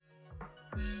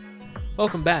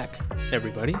Welcome back,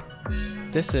 everybody.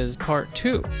 This is part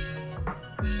 2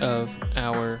 of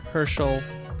our Hoecherl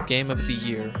Game of the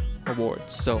Year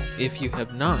awards. So if you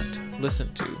have not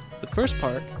listened to the first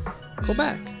part, go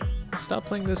back. Stop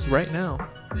playing this right now.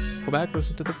 Go back,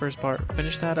 listen to the first part,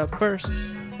 finish that up first,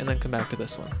 and then come back to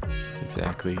this one.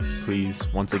 Exactly. Please,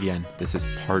 once again, this is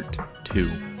part 2.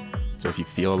 So if you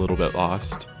feel a little bit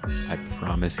lost, I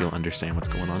promise you'll understand what's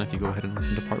going on if you go ahead and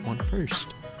listen to part 1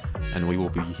 first. And we will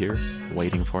be here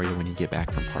waiting for you when you get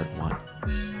back from part 1.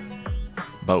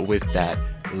 But with that,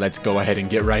 let's go ahead and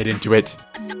get right into it.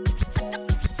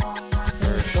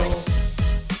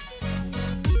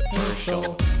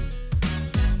 Hoecherl.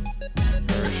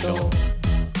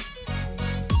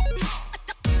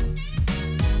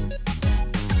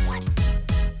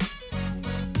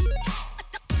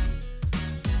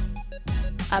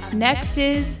 Up next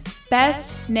is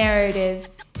Best Narrative.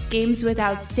 Games with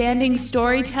outstanding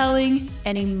storytelling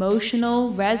and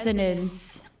emotional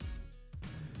resonance.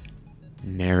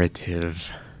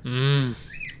 Narrative.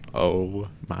 Oh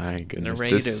my goodness.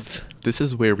 Narrative. This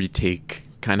is where we take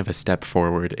kind of a step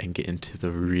forward and get into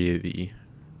the really,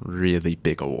 really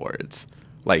big awards.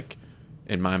 Like,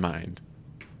 in my mind,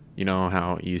 you know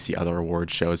how you see other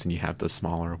award shows and you have the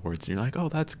smaller awards and you're like, oh,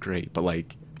 that's great. But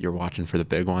like, you're watching for the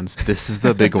big ones. This is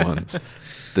the big ones.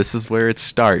 This is where it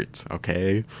starts,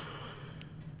 okay?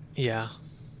 Yeah.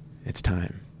 It's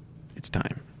time.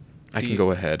 I can go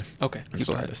ahead. Okay. And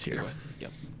start us here.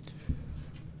 Yep.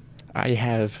 I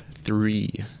have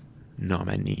 3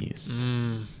 nominees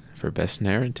for Best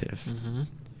Narrative. Mm-hmm.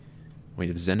 We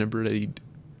have Xenoblade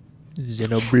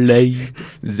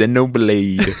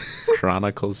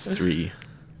Chronicles 3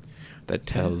 that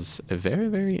tells a very,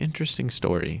 very interesting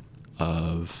story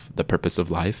of the purpose of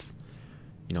life,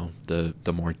 you know, the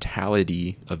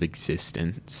mortality of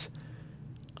existence,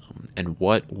 and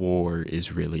what war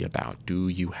is really about. Do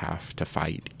you have to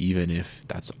fight even if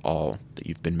that's all that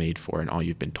you've been made for and all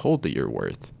you've been told that you're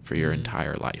worth for your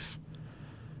entire life?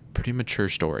 Pretty mature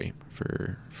story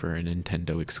for a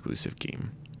Nintendo exclusive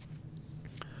game.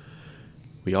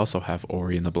 We also have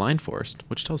Ori and the Blind Forest,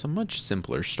 which tells a much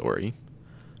simpler story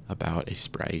about a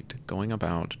sprite going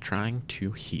about trying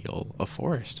to heal a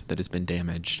forest that has been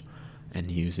damaged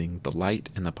and using the light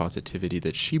and the positivity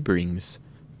that she brings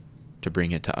to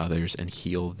bring it to others and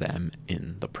heal them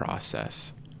in the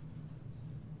process.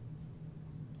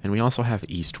 And we also have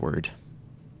Eastward,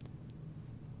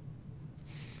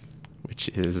 which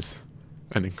is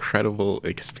an incredible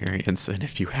experience. And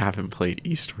if you haven't played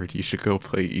Eastward, you should go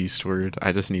play Eastward.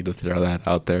 I just need to throw that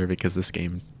out there because this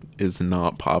game is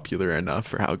not popular enough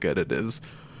for how good it is.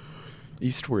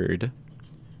 Eastward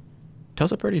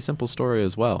tells a pretty simple story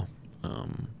as well.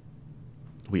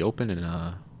 We open in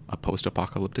a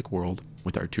post-apocalyptic world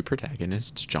with our 2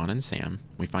 protagonists, John and Sam.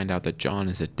 We find out that John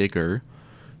is a digger,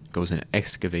 goes and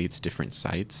excavates different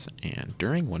sites, and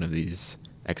during one of these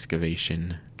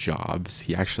excavation jobs,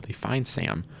 he actually finds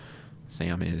Sam.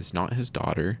 Sam is not his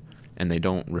daughter, and they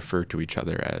don't refer to each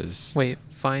other as... Wait,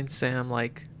 find Sam,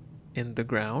 like, in the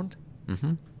ground?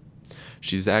 Mm-hmm.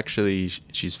 She's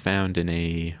found in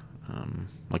a,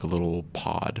 like a little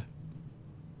pod.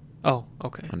 Oh,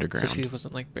 okay. Underground. So she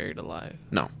wasn't, like, buried alive?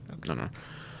 No. Okay.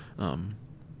 No.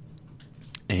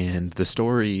 And the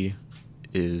story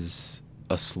is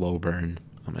a slow burn.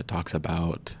 It talks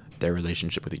about their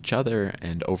relationship with each other,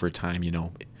 and over time, you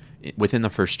know, within the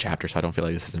first chapter, so I don't feel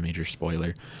like this is a major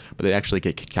spoiler, but they actually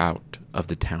get kicked out of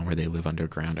the town where they live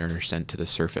underground and are sent to the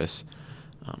surface,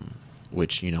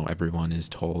 which, you know, everyone is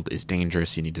told is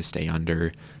dangerous. You need to stay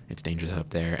under. It's dangerous up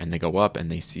there. And they go up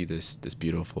and they see this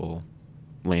beautiful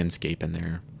landscape, and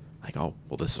they're like, oh,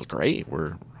 well, this is great.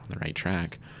 We're on the right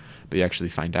track. But you actually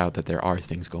find out that there are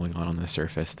things going on the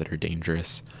surface that are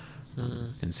dangerous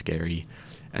and scary.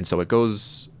 And so it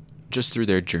goes just through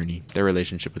their journey, their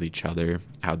relationship with each other,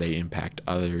 how they impact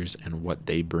others, and what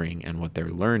they bring and what they're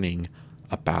learning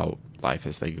about life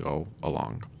as they go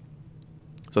along.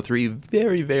 So 3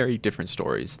 very, very different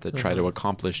stories that try to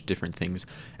accomplish different things,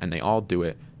 and they all do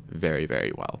it very,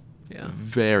 very well. Yeah.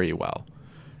 Very well.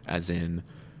 As in,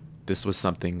 this was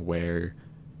something where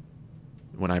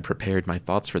when I prepared my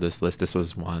thoughts for this list, this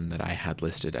was one that I had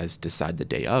listed as decide the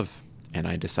day of, and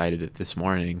I decided it this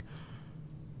morning,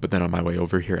 but then on my way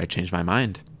over here, I changed my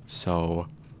mind. So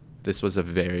this was a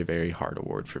very, very hard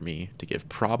award for me to give.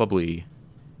 Probably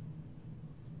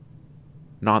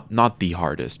not the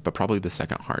hardest, but probably the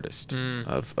second hardest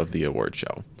of the award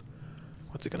show.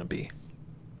 What's it going to be?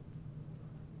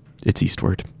 It's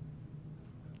Eastward.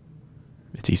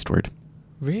 It's Eastward.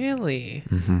 Really?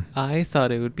 Mm-hmm. I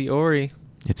thought it would be Ori.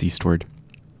 It's Eastward.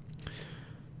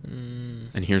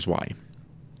 And here's why.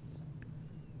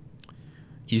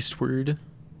 Eastward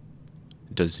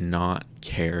does not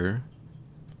care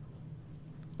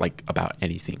like about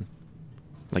anything.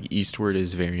 Like Eastward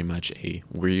is very much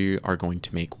we are going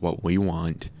to make what we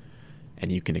want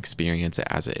and you can experience it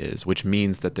as it is, which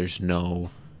means that there's no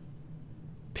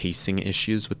pacing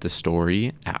issues with the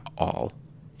story at all.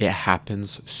 It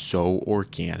happens so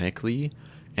organically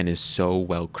and is so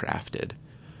well crafted.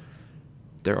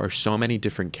 There are so many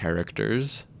different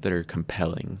characters that are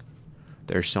compelling.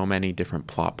 There are so many different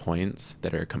plot points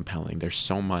that are compelling. There's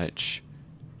so much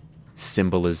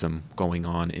symbolism going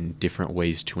on in different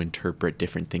ways to interpret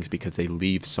different things because they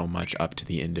leave so much up to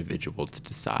the individual to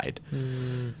decide.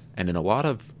 And in a lot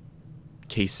of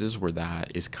cases where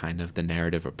that is kind of the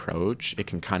narrative approach, it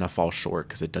can kind of fall short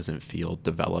because it doesn't feel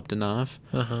developed enough.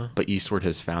 But Eastward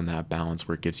has found that balance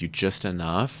where it gives you just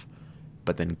enough,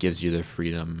 but then gives you the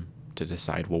freedom to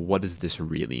decide, well, what does this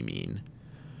really mean?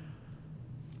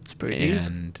 It's pretty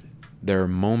and deep. There are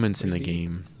moments in the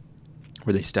game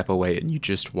where they step away and you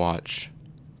just watch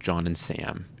John and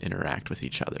Sam interact with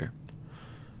each other.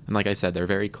 And like I said, they're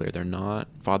very clear. They're not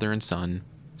father and son.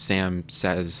 Sam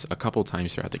says a couple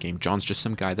times throughout the game, John's just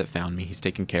some guy that found me. He's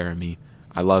taking care of me.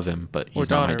 I love him, but he's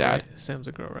not my dad. Right? Sam's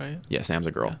a girl, right? Yeah, Sam's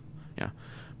a girl. Yeah.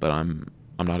 But I'm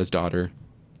not his daughter.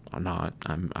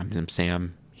 I'm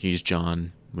Sam. He's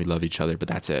John. We love each other, but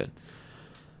that's it.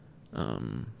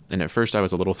 And at first I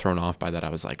was a little thrown off by that. I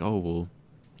was like, oh,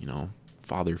 well,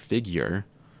 father figure.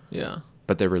 Yeah.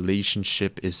 But their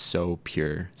relationship is so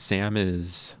pure. Sam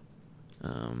is,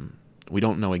 we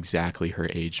don't know exactly her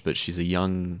age, but she's a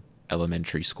young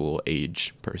elementary school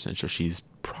age person. So she's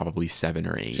probably 7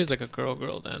 or 8. She's like a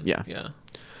girl then. Yeah. Yeah.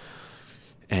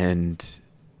 And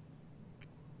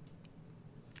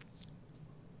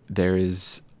there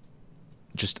is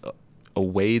just a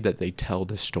way that they tell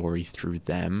the story through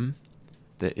them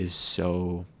that is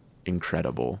so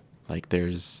incredible. Like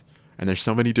there's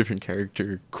so many different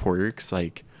character quirks.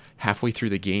 Like halfway through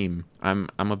the game, I'm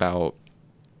about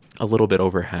a little bit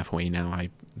over halfway now. I've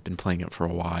been playing it for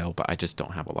a while, but I just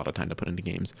don't have a lot of time to put into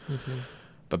games.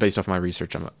 But based off my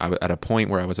research, I'm at a point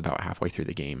where I was about halfway through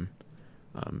the game.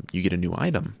 You get a new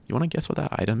item. You want to guess what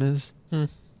that item is?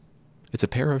 It's a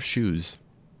pair of shoes.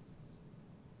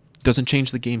 Doesn't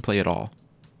change the gameplay at all.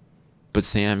 But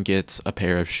Sam gets a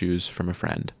pair of shoes from a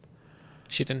friend.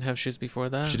 She didn't have shoes before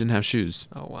that? She didn't have shoes.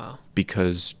 Oh, wow.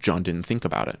 Because John didn't think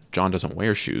about it. John doesn't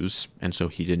wear shoes, and so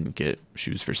he didn't get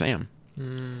shoes for Sam.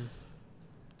 And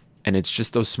it's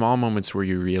just those small moments where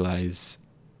you realize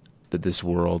that this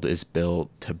world is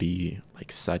built to be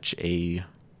like such a...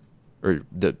 Or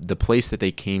the place that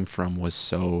they came from was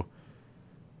so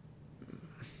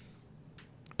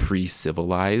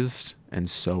pre-civilized and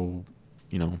so,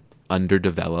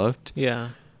 underdeveloped. Yeah.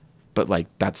 But like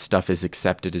that stuff is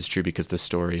accepted as true because the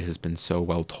story has been so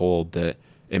well told that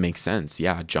it makes sense.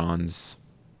 Yeah, John's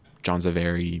a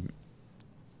very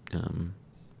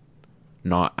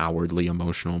not outwardly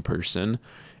emotional person,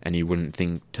 and you wouldn't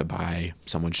think to buy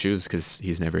someone shoes because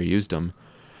he's never used them.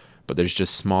 But there's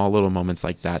just small little moments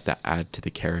like that that add to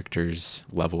the character's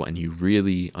level, and you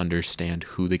really understand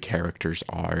who the characters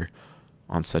are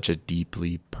on such a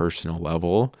deeply personal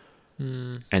level.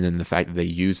 And then the fact that they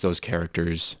use those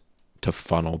characters to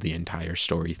funnel the entire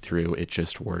story through, it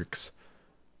just works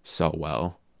so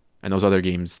well. And those other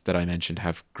games that I mentioned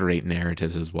have great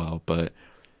narratives as well, but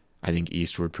I think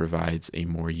Eastward provides a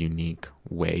more unique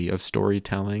way of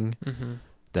storytelling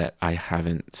that I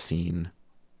haven't seen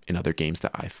in other games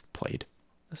that I've played.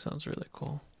 That sounds really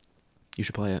cool. You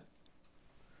should play it.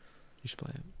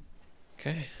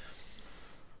 Okay.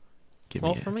 Give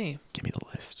me the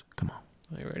list. Come on.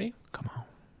 Are you ready? Come on.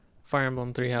 Fire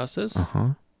Emblem Three Houses.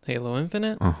 Halo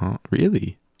Infinite.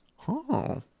 Really?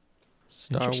 Oh.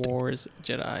 Star Wars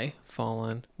Jedi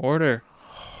Fallen Order.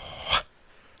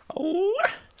 Oh.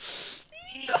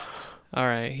 All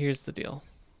right, here's the deal.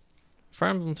 Fire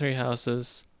Emblem Three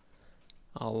Houses,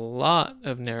 a lot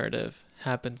of narrative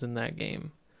happens in that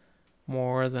game.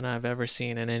 More than I've ever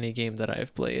seen in any game that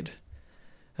I've played.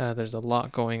 There's a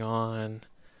lot going on.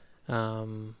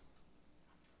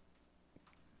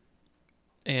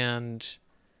 And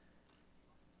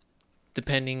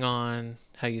depending on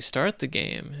how you start the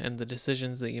game and the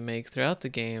decisions that you make throughout the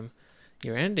game,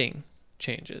 your ending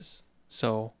changes.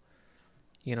 So,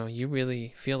 you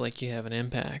really feel like you have an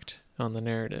impact on the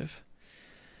narrative.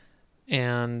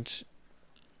 And,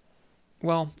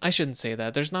 well, I shouldn't say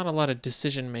that. There's not a lot of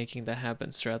decision making that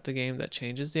happens throughout the game that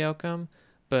changes the outcome,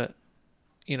 but,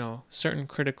 certain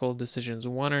critical decisions,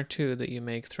 1 or 2 that you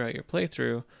make throughout your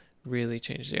playthrough, really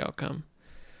change the outcome.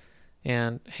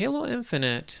 And Halo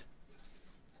Infinite,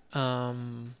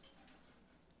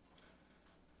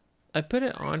 I put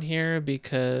it on here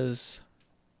because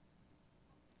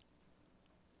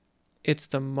it's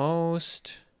the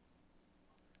most,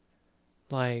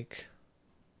 like,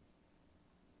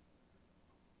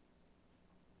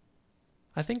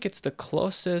 I think it's the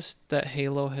closest that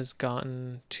Halo has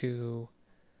gotten to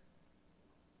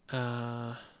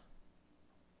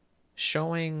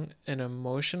showing an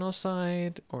emotional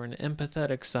side or an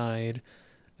empathetic side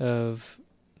of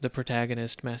the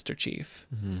protagonist, Master Chief.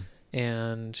 Mm-hmm.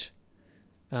 And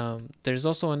there's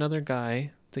also another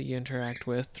guy that you interact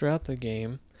with throughout the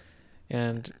game.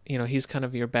 And, he's kind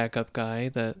of your backup guy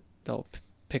that they'll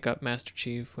pick up Master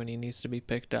Chief when he needs to be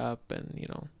picked up.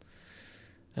 And,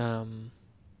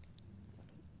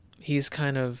 he's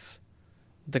kind of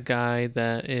the guy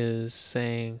that is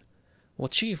saying, well,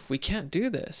 Chief, we can't do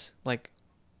this. Like,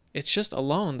 it's just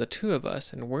alone, the two of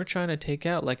us, and we're trying to take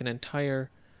out like an entire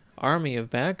army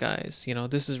of bad guys.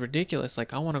 This is ridiculous.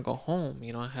 Like, I want to go home.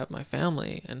 I have my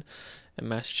family. And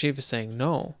Master Chief is saying,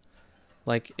 no.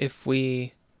 Like, if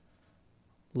we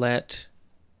let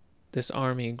this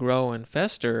army grow and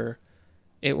fester,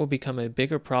 it will become a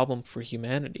bigger problem for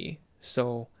humanity.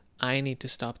 So I need to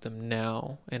stop them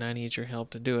now, and I need your help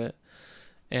to do it.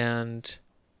 And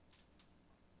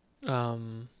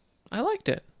I liked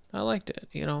it.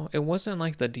 It wasn't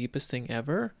like the deepest thing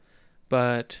ever,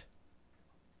 but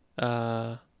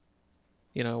it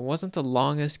wasn't the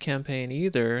longest campaign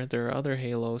either. There are other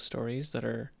Halo stories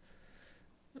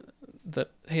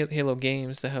Halo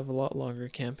games that have a lot longer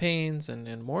campaigns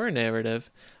and more narrative,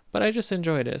 but I just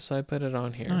enjoyed it, so I put it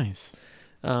on here. Nice.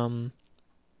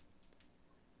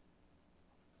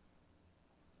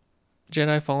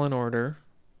 Jedi Fallen Order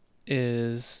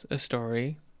is a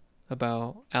story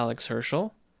about Alex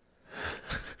Hoecherl,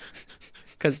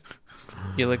 because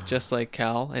you look just like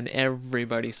Cal, and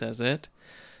everybody says it.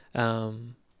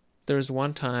 There's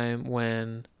one time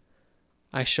when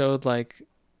I showed like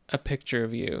a picture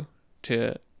of you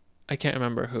to, I can't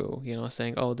remember who,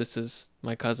 saying, oh, this is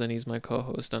my cousin, he's my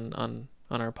co-host on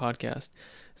our podcast.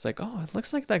 It's like, oh, it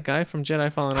looks like that guy from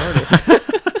Jedi Fallen Order.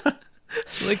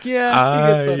 Like, yeah, he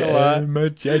gets that a lot. I'm a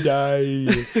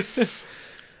Jedi.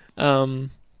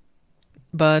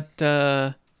 But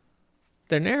their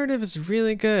narrative is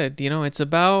really good. It's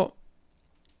about,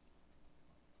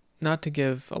 not to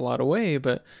give a lot away,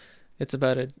 but it's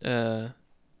about a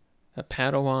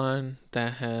Padawan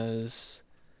that has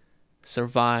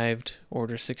survived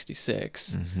Order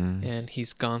 66, Mm-hmm. and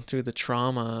he's gone through the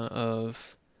trauma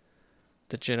of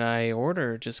the Jedi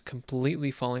Order just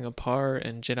completely falling apart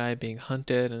and Jedi being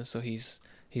hunted, and so he's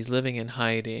living in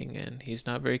hiding, and he's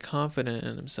not very confident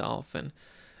in himself, and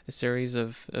a series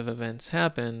of events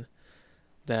happen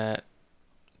that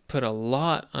put a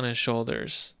lot on his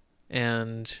shoulders.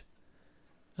 And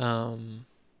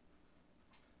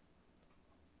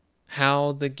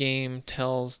how the game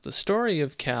tells the story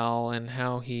of Cal and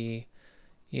how he,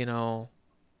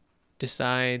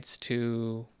 decides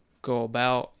to go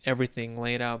about everything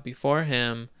laid out before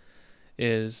him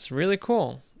is really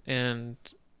cool, and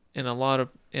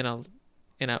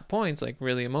at points like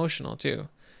really emotional too,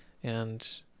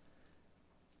 and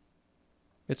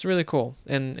it's really cool.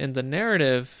 And the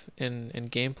narrative and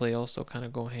gameplay also kind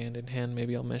of go hand in hand.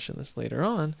 Maybe I'll mention this later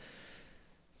on,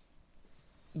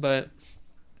 but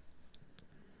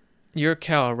you're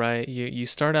Cal, right? You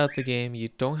start out the game, you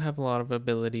don't have a lot of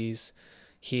abilities.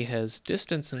 He has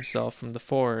distanced himself from the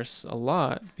Force a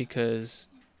lot because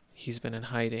he's been in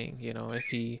hiding. If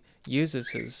he uses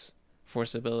his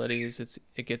Force abilities,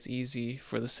 it gets easy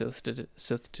for the Sith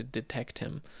to detect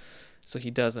him. So he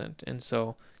doesn't. And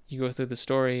so you go through the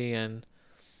story, and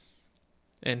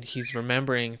he's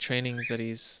remembering trainings that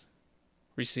he's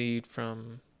received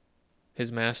from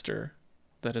his master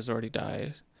that has already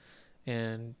died.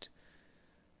 And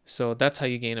so that's how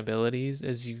you gain abilities,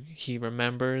 is he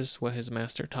remembers what his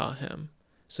master taught him.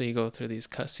 So you go through these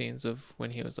cutscenes of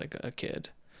when he was like a kid,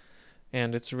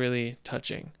 and it's really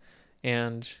touching.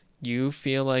 And you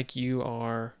feel like you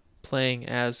are playing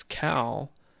as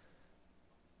Cal,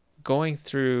 going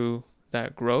through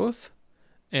that growth,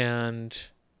 and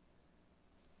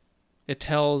it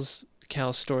tells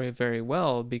Cal's story very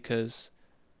well, because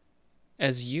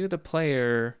as you, the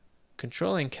player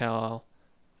controlling Cal,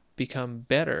 become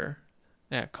better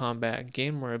at combat,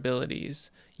 gain more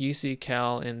abilities, you see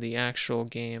Cal in the actual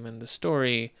game and the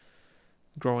story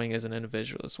growing as an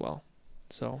individual as well.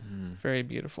 So very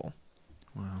beautiful.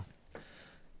 Wow.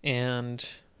 And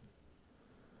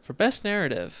for best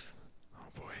narrative, Oh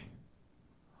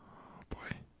boy,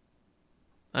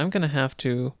 I'm gonna have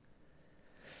to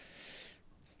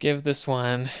give this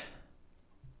one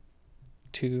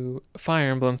to Fire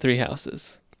Emblem Three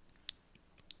Houses.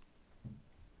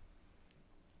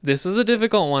 This was a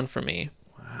difficult one for me.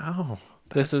 Wow.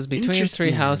 This was between Three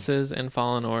interesting. Houses and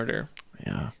Fallen Order.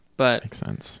 Yeah. But Makes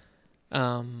sense.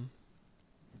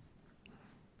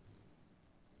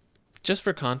 Just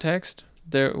for context,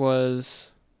 there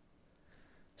was...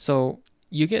 So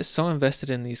you get so invested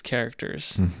in these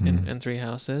characters in Three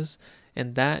Houses,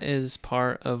 and that is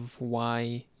part of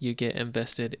why you get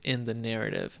invested in the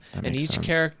narrative. And each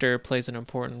character plays an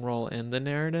important role in the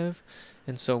narrative.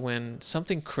 And so when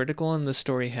something critical in the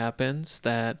story happens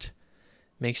that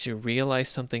makes you realize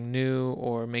something new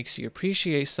or makes you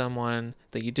appreciate someone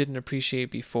that you didn't appreciate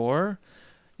before,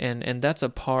 and that's a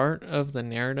part of the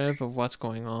narrative of what's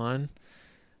going on,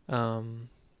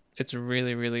 it's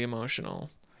really, really emotional.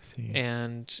 I see.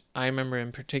 And I remember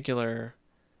in particular,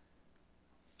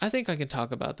 I think I can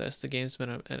talk about this. The game's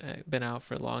been out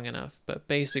for long enough, but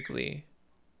basically,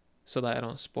 so that I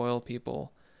don't spoil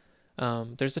people,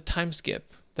 there's a time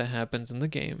skip that happens in the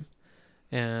game,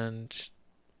 and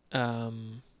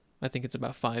I think it's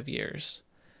about 5 years,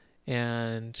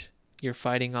 and you're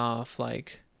fighting off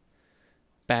like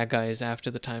bad guys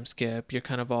after the time skip. You're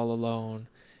kind of all alone,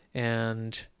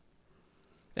 and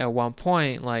at one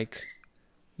point, like,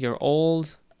 your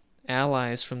old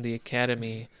allies from the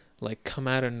academy like come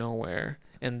out of nowhere,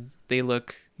 and they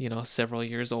look, several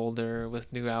years older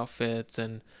with new outfits,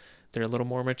 and they're a little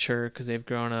more mature because they've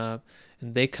grown up,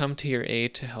 and they come to your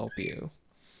aid to help you.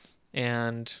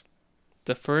 And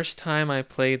the first time I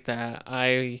played that,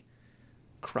 I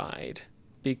cried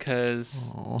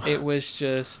because it was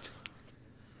just...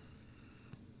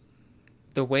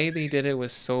 The way they did it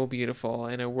was so beautiful,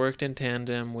 and it worked in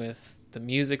tandem with the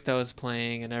music that was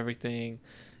playing and everything,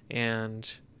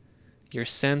 and your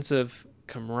sense of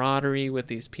camaraderie with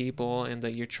these people, and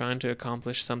that you're trying to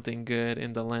accomplish something good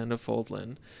in the land of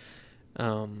Foldland.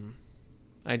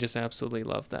 I just absolutely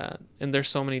love that. And there's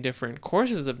so many different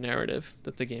courses of narrative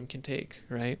that the game can take,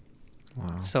 right?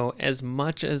 Wow. So as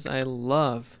much as I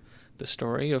love the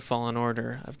story of Fallen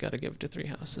Order, I've got to give it to Three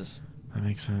Houses. That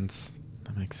makes sense.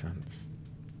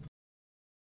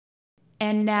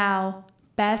 And now,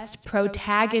 Best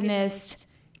Protagonist.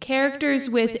 Characters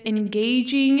with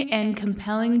engaging and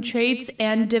compelling traits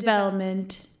and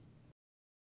development.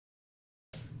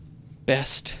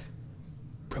 Best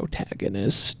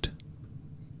Protagonist.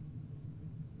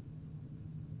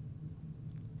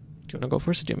 Do you want to go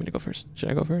first, or do you want me to go first? Should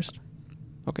I go first?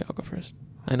 Okay, I'll go first.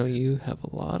 I know you have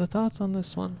a lot of thoughts on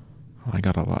this one. Oh, I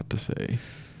got a lot to say.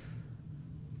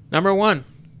 Number 1,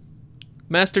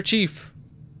 Master Chief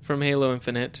from Halo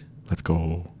Infinite. Let's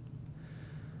go.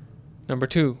 Number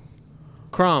 2,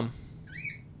 Chrom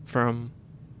from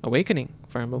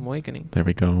Fire Emblem Awakening. There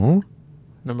we go.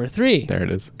 Number 3, There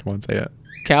it is. Come on, say it.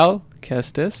 Cal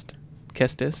Kestis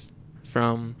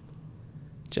from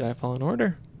Jedi Fallen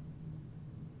Order.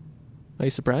 Are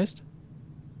you surprised?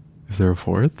 Is there a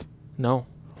 4th? No.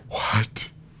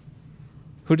 What?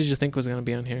 Who did you think was going to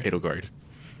be on here? Edelgard.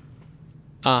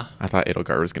 I thought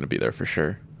Edelgard was going to be there for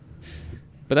sure.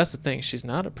 But that's the thing. She's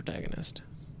not a protagonist.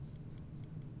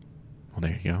 Well,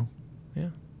 there you go.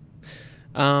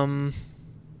 Yeah.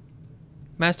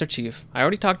 Master Chief. I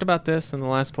already talked about this in the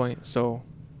last point, so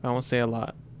I won't say a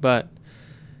lot. But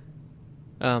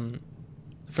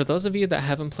for those of you that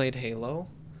haven't played Halo,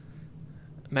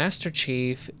 Master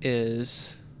Chief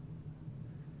is...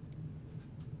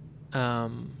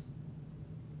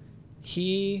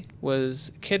 he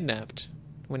was kidnapped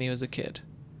when he was a kid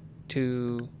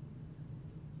to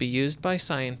be used by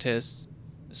scientists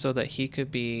so that he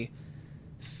could be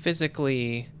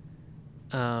physically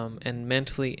and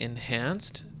mentally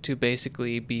enhanced to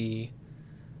basically be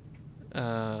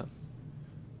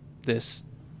this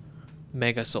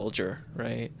mega soldier,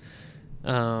 right?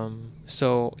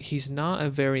 So he's not a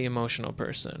very emotional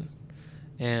person,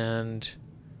 and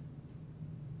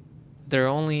there are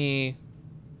only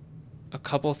a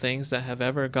couple things that have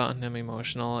ever gotten him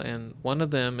emotional, and one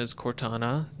of them is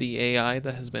Cortana, the AI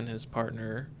that has been his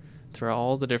partner through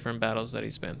all the different battles that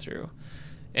he's been through.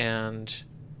 And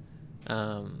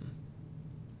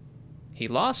he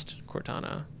lost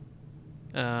Cortana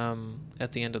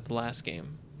at the end of the last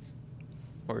game.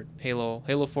 Or Halo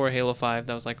 4, Halo 5,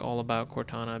 that was like all about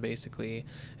Cortana basically,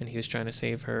 and he was trying to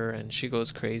save her, and she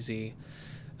goes crazy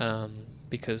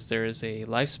because there is a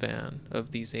lifespan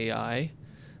of these AI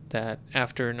that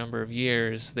after a number of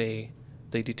years they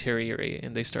deteriorate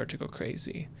and they start to go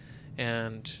crazy.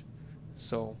 And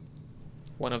so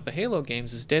one of the Halo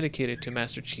games is dedicated to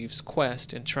Master Chief's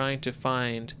quest in trying to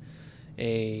find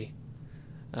a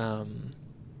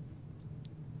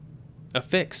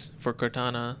fix for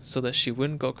Cortana so that she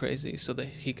wouldn't go crazy, so that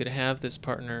he could have this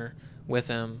partner with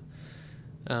him.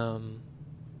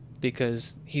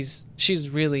 because she's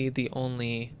really the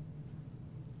only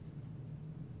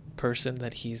person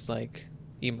that he's like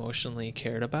emotionally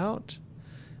cared about,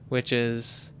 which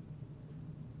is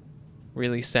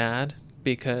really sad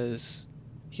because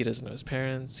he doesn't know his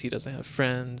parents, he doesn't have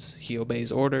friends, he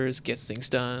obeys orders, gets things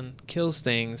done, kills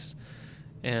things,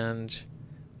 and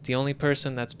the only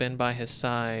person that's been by his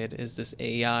side is this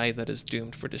AI that is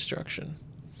doomed for destruction.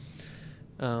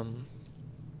 And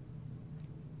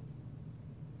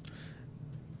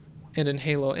in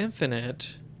Halo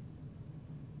Infinite,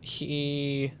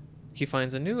 he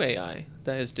finds a new AI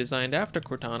that is designed after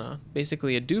Cortana,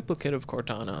 basically a duplicate of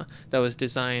Cortana that was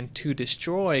designed to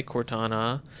destroy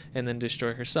Cortana and then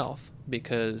destroy herself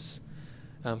because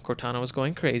Cortana was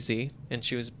going crazy and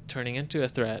she was turning into a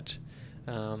threat.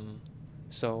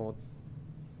 So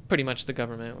pretty much the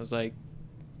government was like,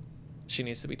 she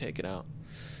needs to be taken out.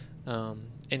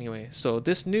 Anyway, so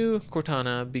this new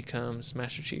Cortana becomes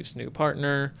Master Chief's new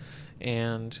partner,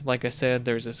 and like I said,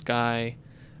 there's this guy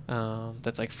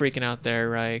that's like freaking out there,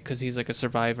 right? Because he's like a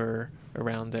survivor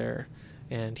around there,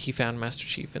 and he found Master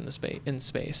Chief in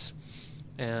space.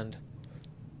 And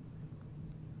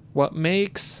what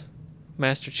makes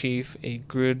Master Chief a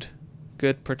good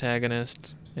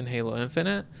protagonist in Halo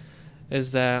Infinite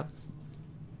is that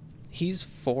he's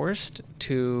forced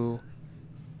to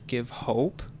give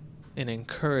hope and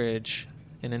encourage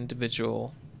an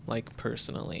individual, like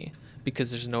personally,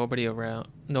 because there's nobody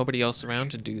else around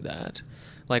to do that.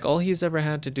 Like all he's ever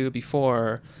had to do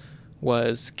before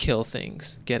was kill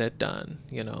things, get it done,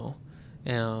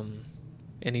 and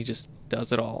he just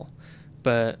does it all.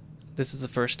 But this is the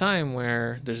first time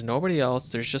where there's nobody else,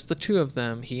 there's just the two of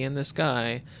them, he and this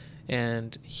guy,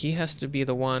 and he has to be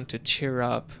the one to cheer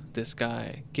up this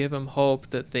guy, give him hope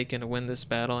that they can win this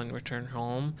battle and return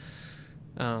home,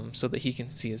 so that he can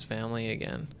see his family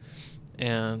again.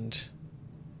 And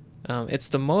it's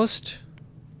the most,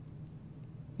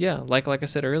 like I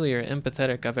said earlier,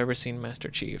 empathetic I've ever seen Master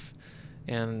Chief,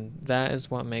 and that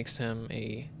is what makes him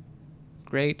a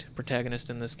great protagonist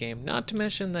in this game. Not to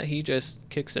mention that he just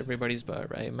kicks everybody's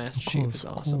butt, right? Master Chief is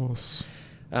awesome.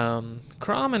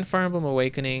 Chrom in Fire Emblem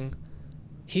Awakening,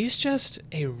 he's just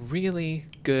a really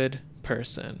good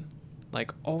person,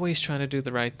 like always trying to do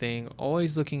the right thing,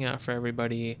 always looking out for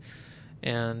everybody,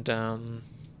 and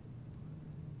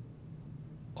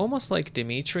almost like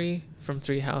Dimitri from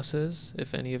Three Houses,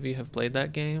 if any of you have played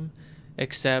that game,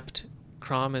 except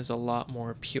Chrom is a lot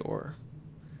more pure.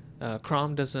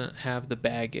 Chrom doesn't have the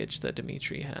baggage that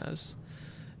Dimitri has,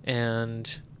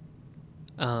 and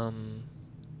I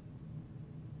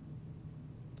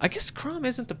guess Chrom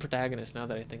isn't the protagonist now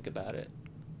that I think about it.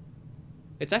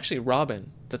 It's actually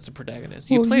Robin that's the protagonist.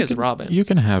 You play as Robin. You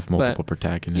can have multiple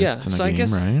protagonists in a game, I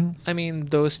guess, right? I mean,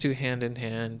 those two hand in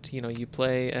hand. You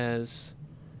play as...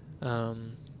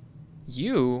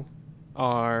 you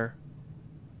are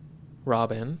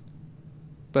Robin,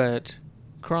 but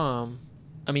Chrom...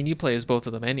 I mean, you play as both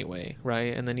of them anyway,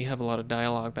 right? And then you have a lot of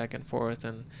dialogue back and forth,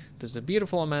 and there's a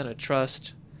beautiful amount of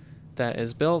trust that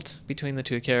is built between the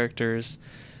two characters,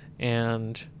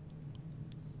 and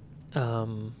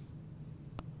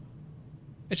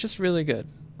it's just really good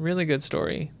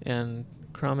story, and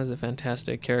Chrom is a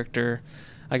fantastic character.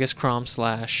 I guess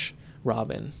Chrom /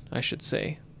 Robin, I should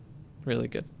say. Really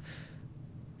good.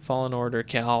 Fallen Order,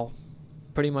 Cal,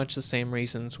 pretty much the same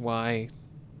reasons why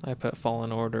I put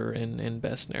Fallen Order in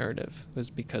Best Narrative,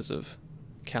 was because of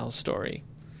Cal's story.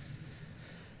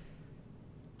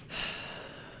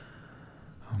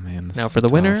 Oh man, now for the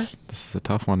winner. This is a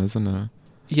tough one, isn't it?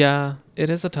 Yeah,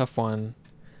 it is a tough one.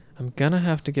 I'm gonna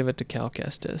have to give it to Cal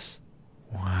Kestis.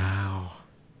 Wow.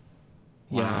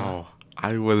 Yeah. Wow.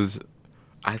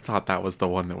 I thought that was the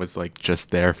one that was like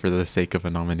just there for the sake of a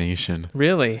nomination.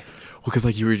 Really? Well, because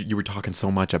like you were talking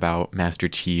so much about Master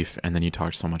Chief, and then you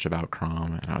talked so much about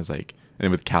Chrom, and I was like,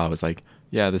 and with Cal, I was like,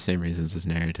 yeah, the same reasons as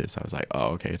narrative. So I was like, oh,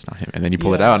 okay, it's not him. And then you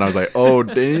pull it out, and I was like, oh,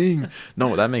 dang.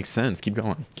 No, that makes sense. Keep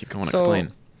going. So,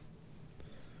 explain.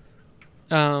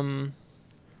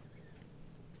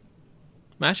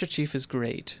 Master Chief is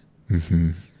great.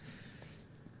 Mm-hmm.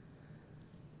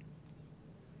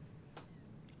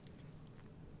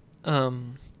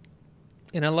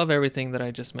 And I love everything that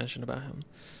I just mentioned about him.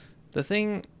 The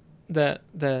thing that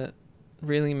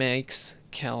really makes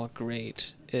Cal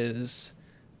great is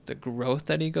the growth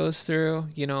that he goes through.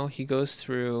 He goes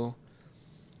through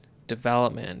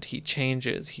development. He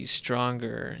changes. He's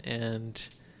stronger, and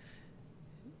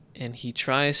he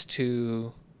tries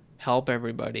to help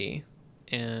everybody.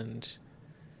 And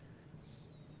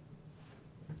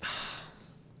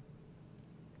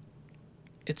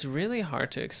it's really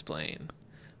hard to explain,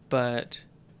 but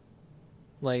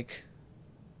like,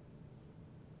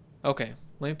 okay,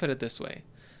 let me put it this way.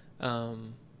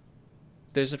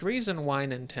 There's a reason why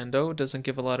Nintendo doesn't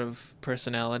give a lot of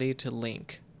personality to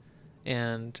Link.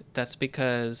 And that's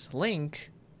because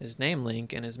Link is named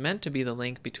Link and is meant to be the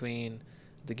link between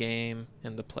the game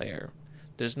and the player.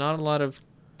 There's not a lot of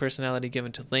personality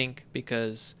given to Link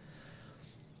because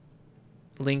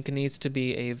Link needs to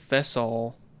be a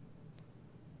vessel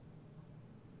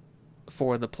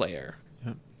for the player.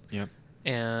 Yep.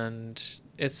 And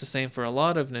it's the same for a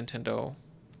lot of Nintendo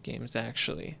games,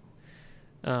 actually.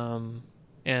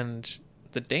 And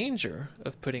the danger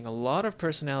of putting a lot of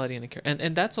personality in a character,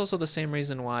 and that's also the same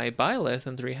reason why Byleth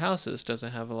in Three Houses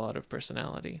doesn't have a lot of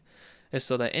personality, is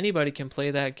so that anybody can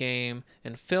play that game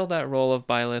and fill that role of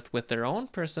Byleth with their own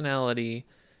personality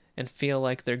and feel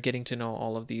like they're getting to know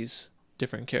all of these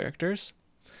different characters.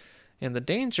 And the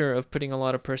danger of putting a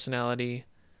lot of personality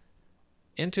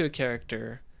into a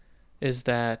character is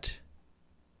that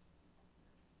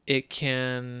it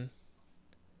can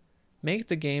make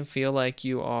the game feel like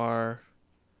you are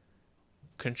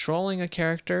controlling a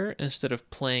character instead of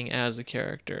playing as a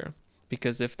character.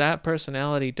 Because if that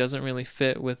personality doesn't really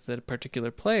fit with the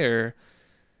particular player,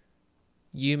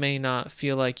 you may not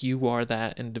feel like you are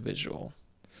that individual.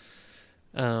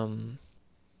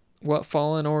 What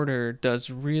Fallen Order does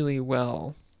really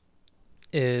well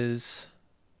is,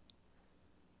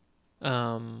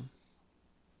 at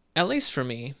least for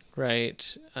me,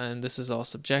 right, and this is all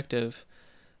subjective,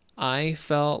 I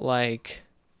felt like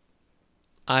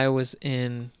I was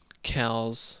in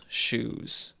Cal's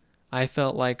shoes. I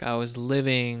felt like I was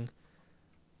living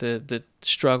the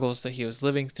struggles that he was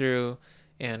living through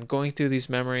and going through these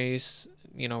memories,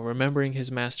 remembering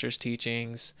his master's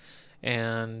teachings,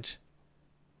 and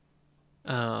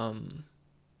it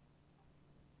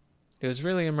was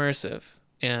really immersive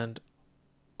and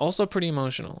also pretty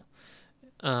emotional.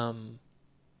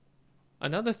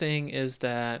 Another thing is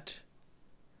that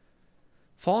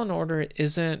Fallen Order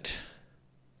isn't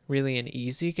really an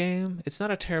easy game. It's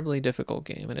not a terribly difficult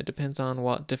game, and it depends on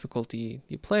what difficulty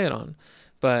you play it on.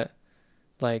 But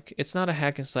it's not a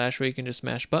hack and slash where you can just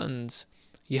mash buttons.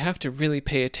 You have to really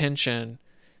pay attention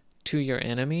to your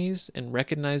enemies and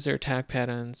recognize their attack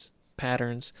patterns,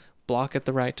 block at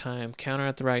the right time, counter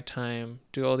at the right time,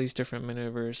 do all these different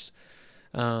maneuvers.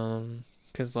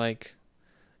 Because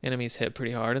enemies hit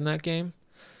pretty hard in that game.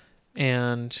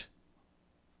 And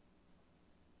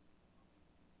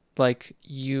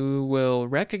you will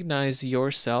recognize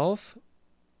yourself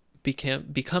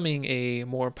becoming a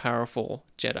more powerful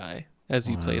Jedi as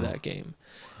you play that game.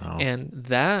 Wow. And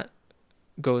that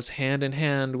goes hand in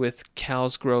hand with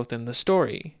Cal's growth in the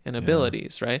story and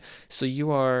abilities, right? So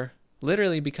you are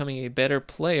literally becoming a better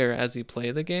player as you play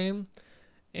the game,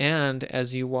 and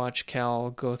as you watch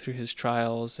Cal go through his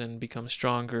trials and become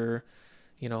stronger,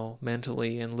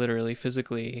 mentally and literally,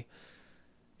 physically.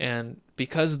 And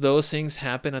because those things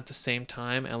happen at the same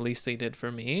time, at least they did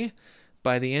for me,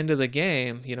 by the end of the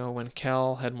game, when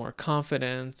Cal had more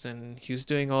confidence and he was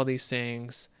doing all these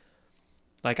things,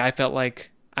 I felt like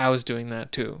I was doing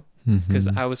that too. Because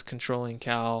I was controlling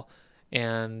Cal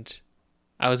and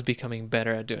I was becoming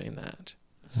better at doing that.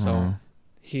 So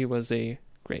he was a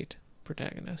great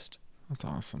protagonist. That's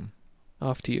awesome.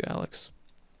 Off to you, Alex.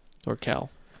 Or Cal.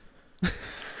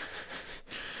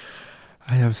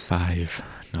 I have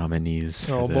 5 nominees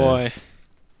for this. Boy.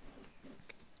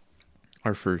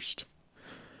 Our first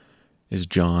is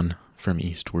John from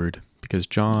Eastward, because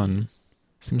John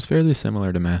seems fairly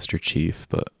similar to Master Chief,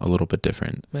 but a little bit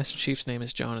different. Master Chief's name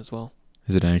is John as well.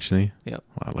 Is it actually? Yep.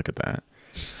 Wow, look at that.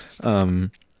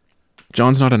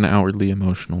 John's not an outwardly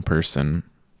emotional person.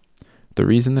 The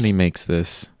reason that he makes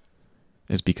this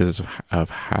is because of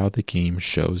how the game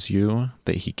shows you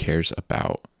that he cares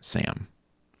about Sam.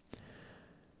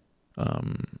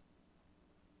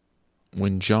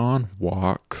 When John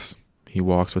walks, he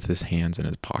walks with his hands in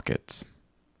his pockets.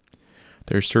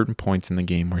 There are certain points in the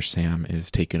game where Sam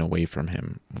is taken away from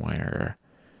him, where,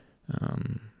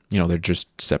 they're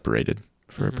just separated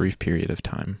for a brief period of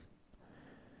time.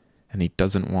 And he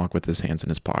doesn't walk with his hands in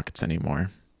his pockets anymore.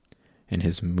 And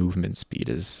his movement speed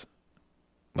is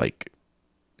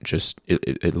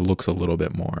it looks a little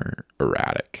bit more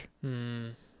erratic.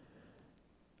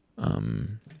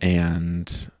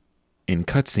 And in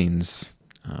cutscenes,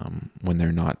 when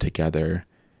they're not together,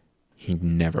 he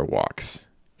never walks.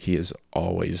 He is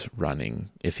always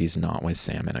running if he's not with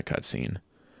Sam in a cutscene,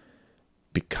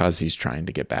 because he's trying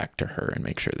to get back to her and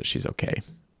make sure that she's okay.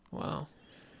 Wow.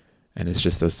 And it's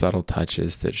just those subtle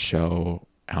touches that show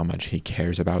how much he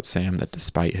cares about Sam, that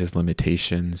despite his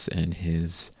limitations and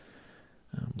his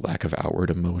lack of outward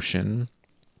emotion,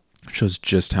 shows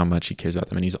just how much he cares about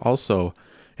them. And he's also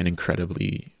an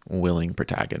incredibly willing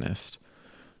protagonist.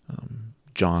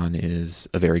 John is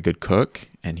a very good cook,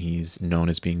 and he's known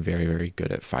as being very, very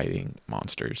good at fighting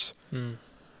monsters. And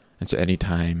so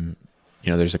anytime,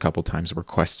 there's a couple times where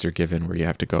quests are given where you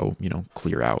have to go,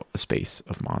 clear out a space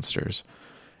of monsters.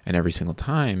 And every single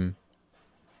time,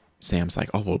 Sam's like,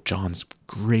 oh, well, John's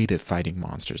great at fighting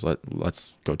monsters.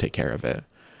 Let's go take care of it.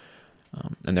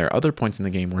 And there are other points in the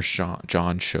game where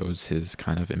John shows his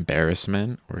kind of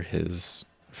embarrassment or his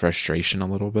frustration a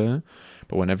little bit.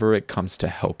 But whenever it comes to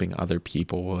helping other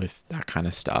people with that kind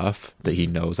of stuff that he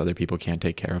knows other people can't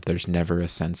take care of, there's never a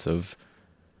sense of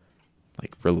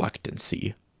like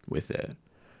reluctancy with it.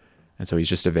 And so he's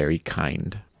just a very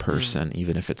kind person,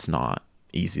 even if it's not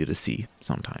easy to see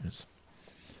sometimes.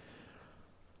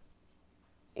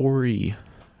 Ori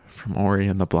from Ori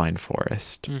and the Blind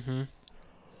Forest.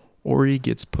 Ori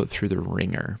gets put through the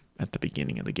ringer at the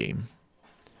beginning of the game.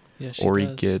 Yeah, Ori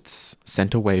gets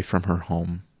sent away from her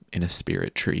home in a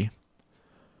spirit tree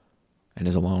and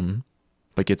is alone,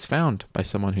 but gets found by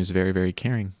someone who's very, very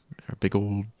caring. A big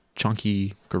old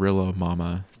chunky gorilla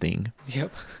mama thing.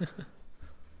 Yep.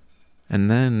 And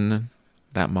then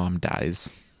that mom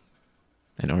dies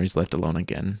and Ori's left alone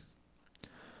again.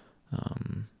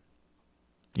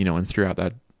 And throughout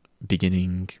that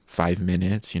beginning 5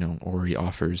 minutes, Ori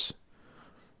offers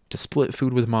to split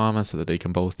food with Mama so that they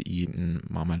can both eat, and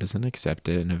Mama doesn't accept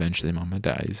it, and eventually Mama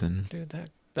dies. And dude,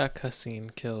 that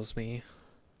cutscene kills me.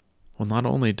 Well, not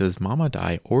only does Mama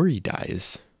die, Ori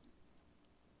dies.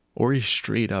 Ori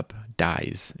straight up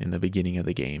dies in the beginning of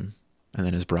the game and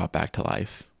then is brought back to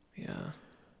life. Yeah.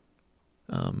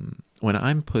 When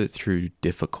I'm put through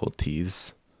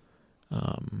difficulties,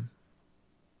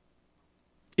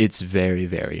 it's very,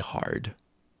 very hard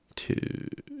to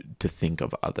think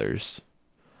of others.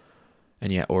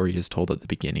 And yet Ori is told at the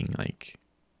beginning, like,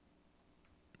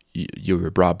 you were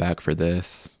brought back for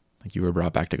this. Like, you were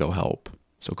brought back to go help.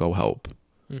 So go help.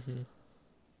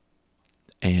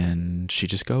 And she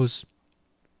just goes.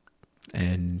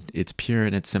 And it's pure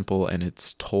and it's simple and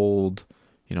it's told,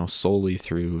 solely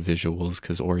through visuals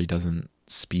because Ori doesn't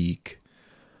speak.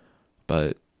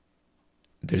 But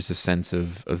there's a sense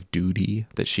of duty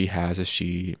that she has as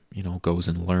she, goes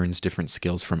and learns different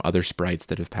skills from other sprites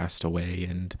that have passed away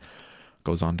and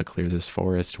goes on to clear this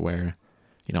forest where,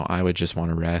 I would just want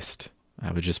to rest.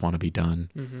 I would just want to be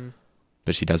done.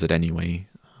 But she does it anyway.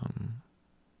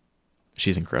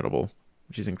 She's incredible.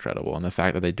 She's incredible. And the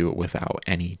fact that they do it without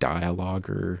any dialogue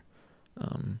or,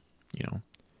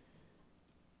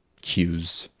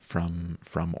 cues from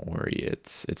Ori,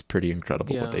 it's pretty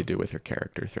incredible what they do with her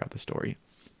character throughout the story.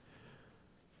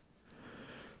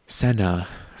 Senna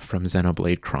from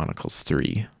Xenoblade Chronicles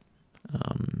 3.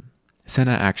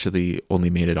 Senna actually only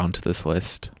made it onto this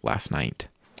list last night.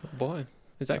 Oh boy.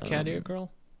 Is that cat ear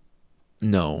girl?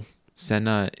 No.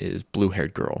 Senna is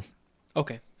blue-haired girl.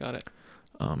 Okay, got it.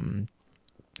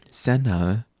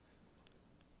 Senna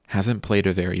hasn't played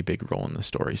a very big role in the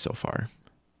story so far.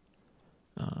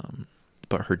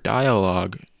 But her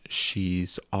dialogue,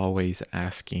 she's always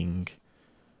asking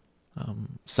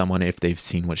someone if they've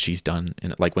seen what she's done.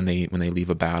 And like when they leave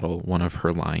a battle, one of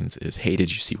her lines is, "Hey,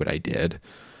 did you see what I did?"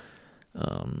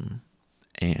 And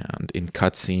in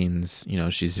cutscenes,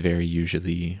 she's very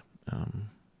usually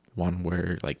one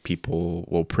where like people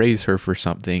will praise her for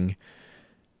something,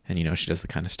 and she does the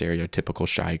kind of stereotypical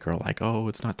shy girl, like, "Oh,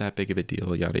 it's not that big of a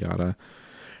deal," yada yada.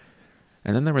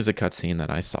 And then there was a cutscene that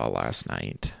I saw last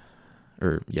night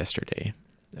or yesterday,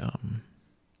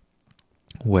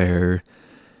 where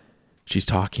she's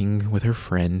talking with her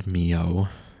friend Mio,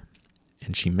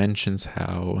 and she mentions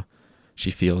how she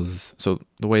feels. So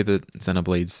the way that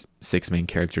Xenoblade's 6 main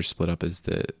characters split up is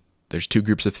that there's 2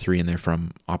 groups of 3, and they're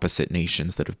from opposite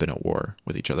nations that have been at war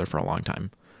with each other for a long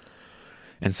time.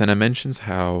 And Senna mentions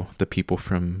how the people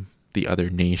from the other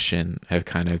nation have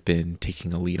kind of been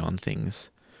taking a lead on things,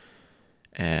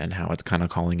 and how it's kind of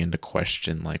calling into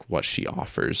question like what she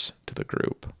offers to the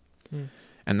group.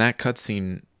 And that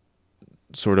cutscene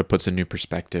sort of puts a new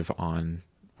perspective on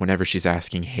whenever she's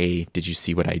asking, "Hey, did you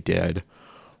see what I did?"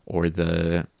 Or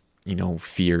the,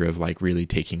 fear of like really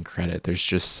taking credit. There's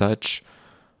just such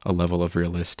a level of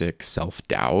realistic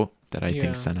self-doubt that I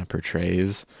think Senna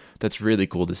portrays that's really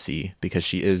cool to see, because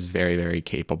she is very, very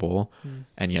capable,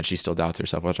 and yet she still doubts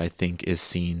herself, which I think is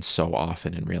seen so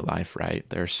often in real life, right?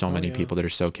 There are so many people that are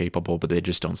so capable, but they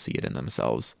just don't see it in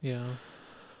themselves. Yeah.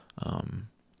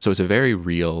 So it's a very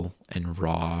real and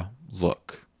raw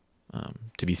look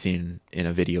to be seen in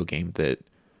a video game that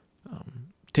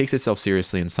takes itself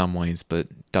seriously in some ways, but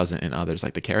doesn't in others.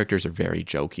 Like the characters are very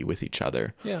jokey with each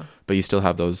other. Yeah. But you still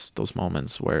have those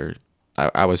moments where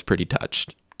I was pretty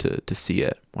touched to see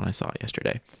it when I saw it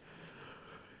yesterday.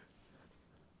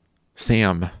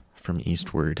 Sam from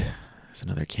Eastward is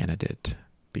another candidate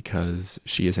because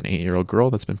she is an 8-year-old girl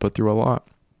that's been put through a lot.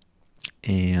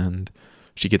 And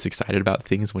she gets excited about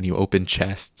things when you open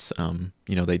chests.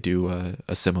 They do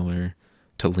a similar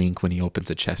to Link when he opens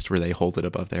a chest where they hold it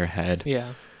above their head.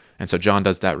 Yeah. And so John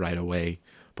does that right away.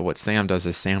 But what Sam does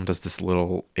is Sam does this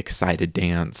little excited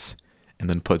dance and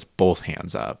then puts both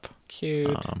hands up.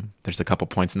 Cute. There's a couple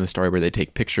points in the story where they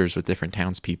take pictures with different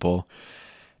townspeople.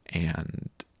 And,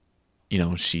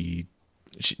 she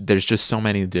there's just so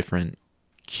many different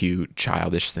cute,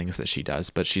 childish things that she does.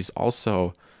 But she's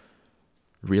also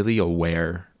really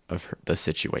aware of the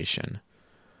situation.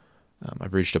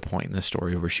 I've reached a point in the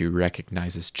story where she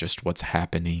recognizes just what's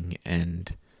happening,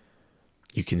 and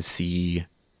you can see,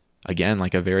 again,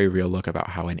 like a very real look about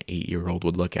how an 8-year-old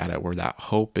would look at it, where that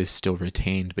hope is still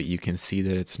retained, but you can see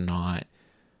that it's not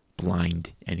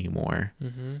blind anymore.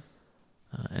 Mm-hmm.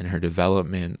 And her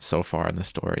development so far in the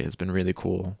story has been really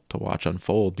cool to watch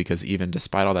unfold, because even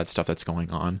despite all that stuff that's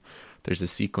going on, there's a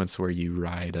sequence where you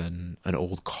ride an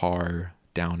old car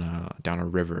down a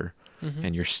river, Mm-hmm.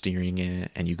 and you're steering it,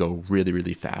 and you go really,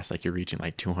 really fast, like you're reaching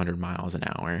like 200 miles an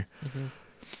hour. Mm-hmm.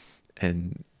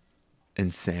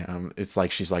 And Sam, it's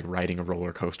like she's like riding a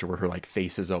roller coaster where her like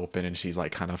face is open and she's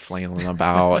like kind of flailing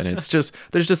about, and it's just,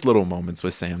 there's just little moments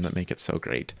with Sam that make it so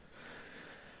great.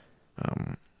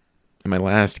 And my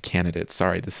last candidate,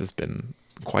 sorry, this has been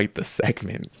quite the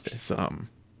segment,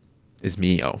 is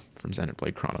Mio from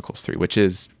Xenoblade Chronicles 3, which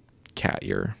is Cat,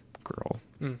 your girl.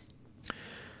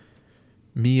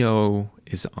 Mio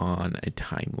is on a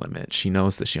time limit. She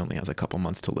knows that she only has a couple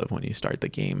months to live when you start the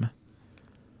game.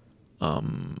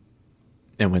 And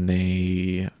when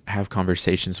they have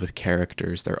conversations with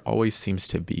characters, there always seems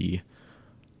to be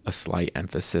a slight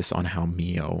emphasis on how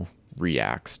Mio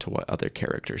reacts to what other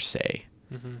characters say.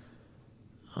 Mm-hmm.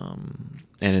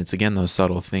 And it's, again, those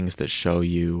subtle things that show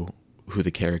you who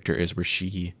the character is, where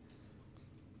she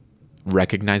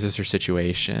recognizes her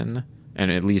situation,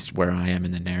 and at least where I am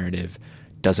in the narrative,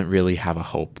 doesn't really have a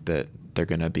hope that they're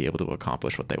going to be able to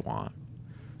accomplish what they want.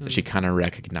 Mm-hmm. She kind of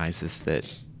recognizes that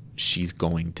she's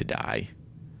going to die.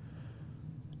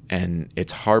 And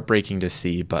it's heartbreaking to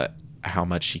see, but how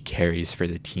much she carries for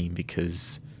the team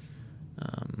because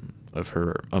of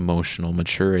her emotional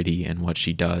maturity and what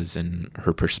she does. And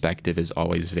her perspective is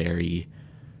always very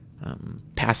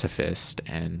pacifist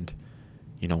and,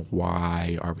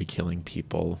 why are we killing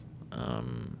people?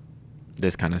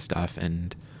 This kind of stuff.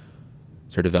 And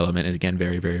her development is, again,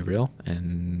 very, very real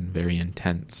and very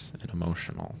intense and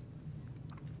emotional.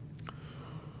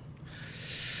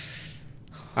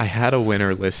 I had a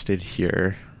winner listed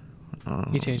here.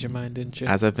 You changed your mind, didn't you?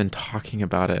 As I've been talking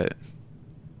about it,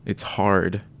 it's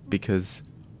hard because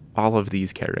all of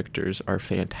these characters are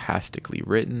fantastically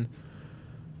written.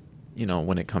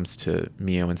 When it comes to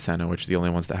Mio and Senna, which are the only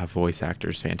ones that have voice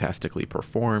actors, fantastically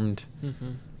performed.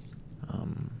 Mm-hmm.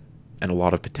 And a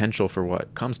lot of potential for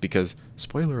what comes, because,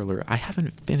 spoiler alert, I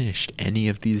haven't finished any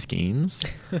of these games.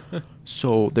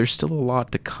 So there's still a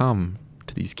lot to come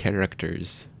to these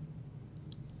characters.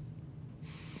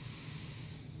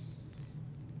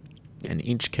 And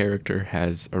each character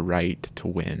has a right to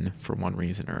win for one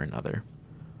reason or another.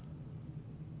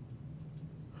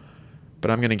 But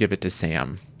I'm going to give it to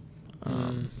Sam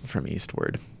from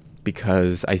Eastward,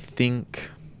 because I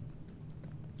think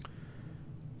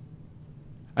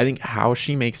how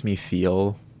she makes me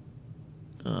feel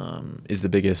is the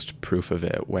biggest proof of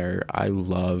it, where I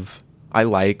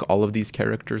like all of these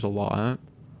characters a lot,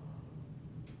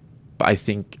 but I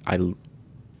think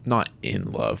not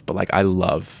in love, but like I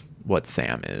love what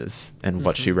Sam is and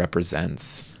what she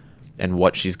represents and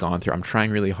what she's gone through. I'm trying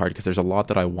really hard because there's a lot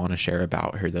that I want to share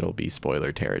about her that'll be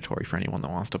spoiler territory for anyone that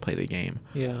wants to play the game.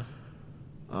 Yeah.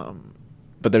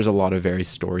 But there's a lot of very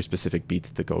story-specific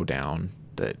beats that go down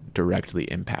that directly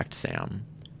impact Sam,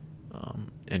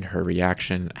 and her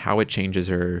reaction, how it changes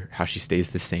her, how she stays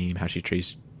the same, how she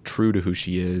stays true to who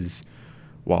she is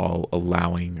while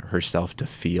allowing herself to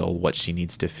feel what she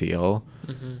needs to feel,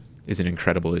 is an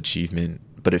incredible achievement.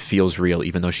 But it feels real.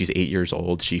 Even though she's 8 years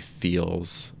old, it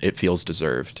feels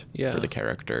deserved for the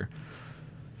character.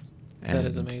 And that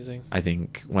is amazing. I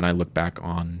think when I look back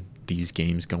on these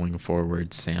games going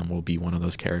forward, Sam will be one of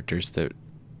those characters that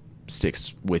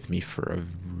sticks with me for a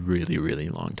really, really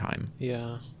long time.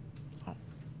 Yeah.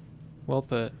 Well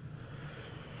put.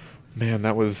 Man,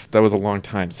 that was a long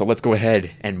time. So let's go ahead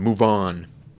and move on.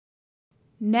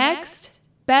 Next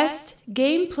Best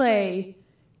gameplay.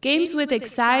 Games with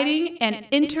exciting and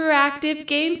interactive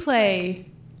gameplay.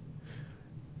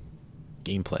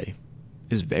 Gameplay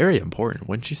is very important,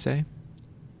 wouldn't you say?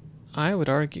 I would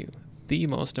argue the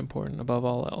most important above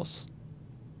all else.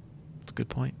 That's a good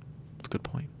point.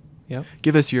 Yep.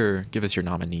 Give us your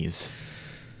nominees.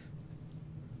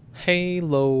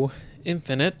 Halo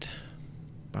Infinite,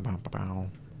 Bow.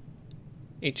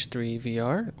 H3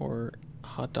 VR, or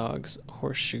hot dogs,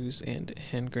 horseshoes, and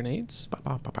hand grenades,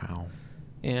 Bow.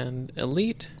 and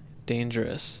Elite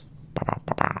Dangerous.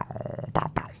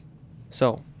 Bow.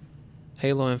 So,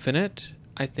 Halo Infinite,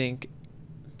 I think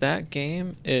that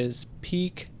game is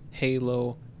peak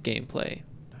Halo gameplay.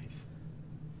 Nice.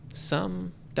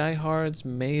 Some diehards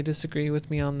may disagree with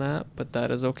me on that, but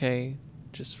that is okay.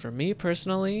 Just for me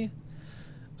personally,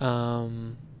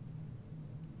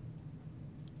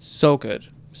 so good.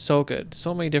 So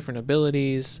many different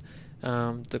abilities.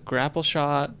 The grapple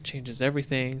shot changes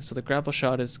everything. So the grapple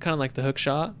shot is kind of like the hook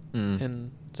shot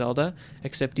in Zelda,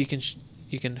 except you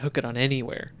can hook it on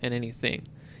anywhere and anything.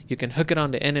 You can hook it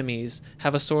onto enemies,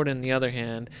 have a sword in the other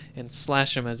hand, and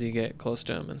slash them as you get close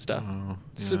to them and stuff. Oh, yeah.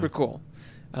 Super cool.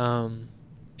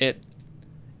 It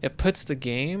puts the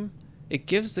game, it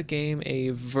gives the game a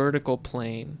vertical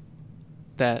plane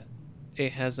that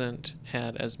it hasn't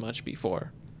had as much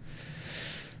before.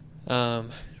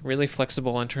 Really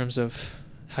flexible in terms of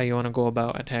how you want to go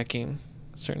about attacking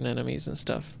certain enemies and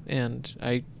stuff. And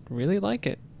I really like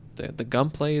it. The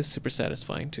gunplay is super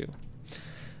satisfying too.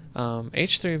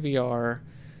 H3VR,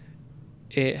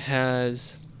 it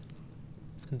has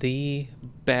the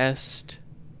best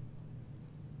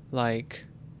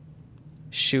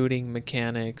shooting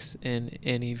mechanics in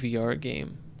any VR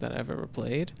game that I've ever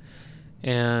played.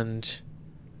 And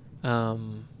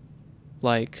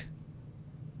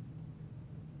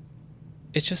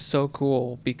it's just so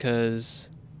cool because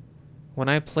when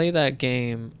I play that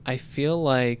game, I feel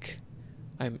like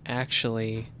I'm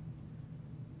actually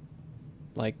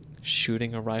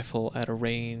shooting a rifle at a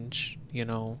range,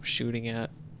 shooting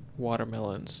at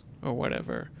watermelons or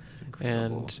whatever.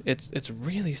 And it's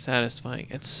really satisfying.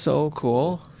 It's so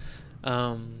cool.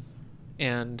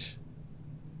 And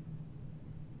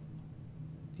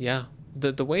yeah,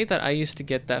 the way that I used to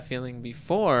get that feeling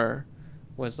before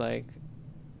was I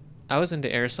was into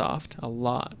airsoft a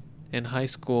lot in high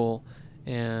school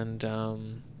and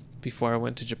before I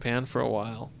went to Japan for a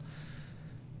while.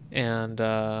 And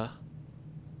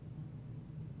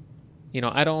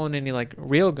I don't own any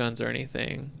real guns or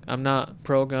anything. I'm not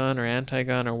pro gun or anti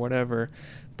gun or whatever,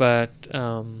 but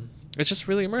it's just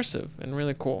really immersive and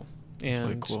really cool. And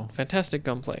really cool. Fantastic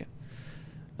gunplay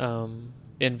in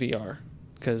VR,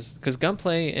 because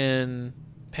gunplay in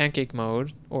pancake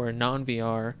mode or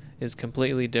non-VR is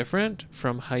completely different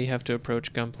from how you have to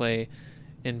approach gunplay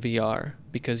in VR,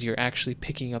 because you're actually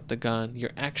picking up the gun,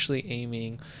 you're actually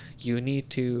aiming, you need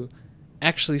to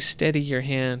actually steady your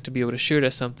hand to be able to shoot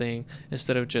at something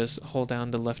instead of just hold down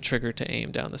the left trigger to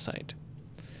aim down the sight.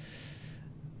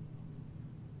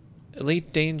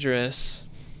 Elite Dangerous.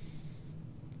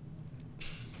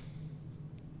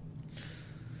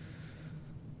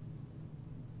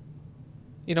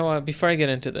 You know what? Before I get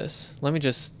into this, let me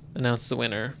just announce the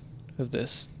winner of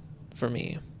this for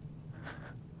me.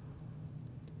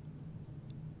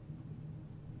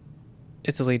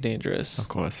 It's Elite Dangerous. Of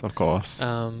course.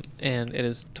 And it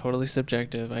is totally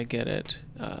subjective. I get it.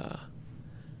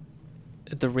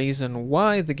 The reason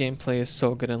why the gameplay is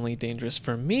so good in Elite Dangerous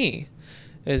for me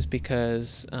is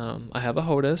because I have a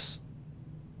HOTUS,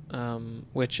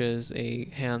 which is a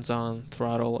hands-on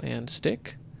throttle and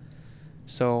stick.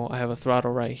 So I have a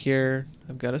throttle right here,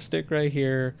 I've got a stick right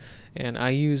here, and I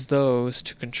use those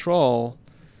to control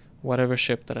whatever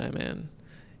ship that I'm in.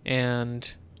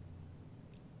 And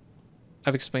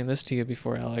I've explained this to you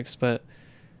before, Alex, but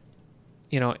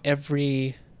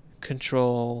every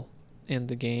control in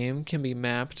the game can be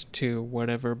mapped to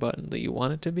whatever button that you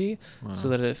want it to be. Wow. So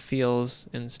that it feels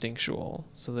instinctual,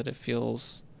 so that it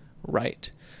feels right.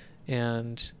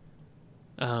 And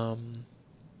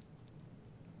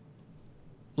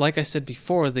like I said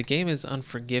before, the game is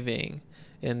unforgiving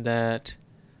in that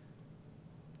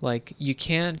you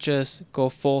can't just go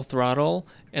full throttle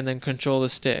and then control the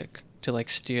stick to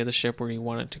steer the ship where you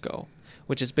want it to go,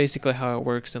 which is basically how it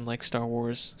works in Star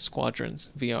Wars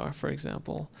Squadrons VR, for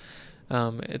example.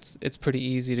 It's pretty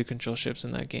easy to control ships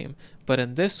in that game, but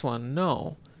in this one,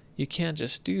 no, you can't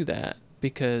just do that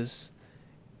because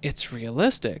it's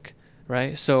realistic,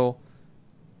 right? So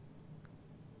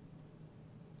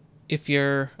if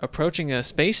you're approaching a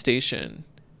space station,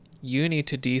 you need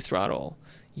to dethrottle.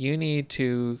 You need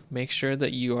to make sure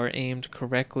that you are aimed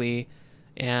correctly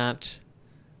at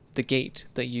the gate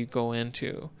that you go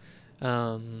into.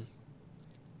 You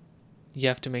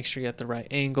have to make sure you're at the right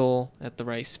angle, at the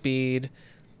right speed.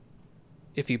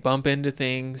 If you bump into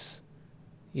things,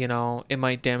 it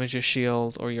might damage your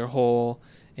shield or your hull,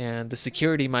 and the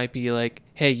security might be like,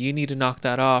 hey, you need to knock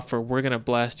that off or we're going to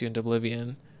blast you into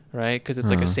oblivion, right? Because it's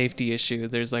like a safety issue.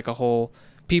 There's like a whole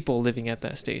people living at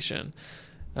that station.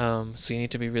 So you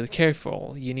need to be really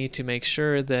careful. You need to make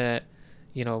sure that,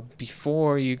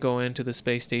 before you go into the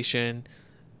space station,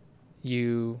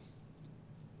 you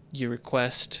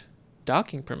request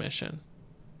docking permission.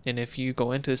 And if you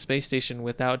go into the space station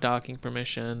without docking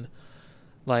permission,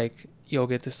 like, you'll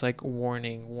get this like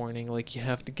warning, like, you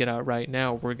have to get out right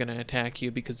now, we're going to attack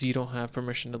you because you don't have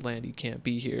permission to land, you can't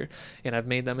be here. And I've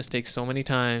made that mistake so many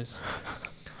times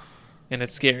and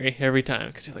it's scary every time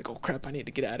because you're like, oh crap, I need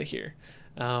to get out of here.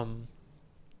 When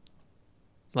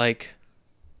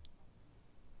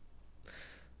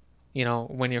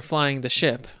you're flying the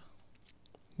ship,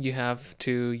 you have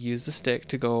to use the stick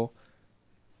to go,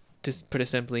 to put it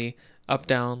simply, up,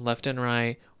 down, left, and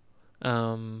right.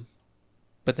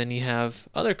 But then you have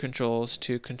other controls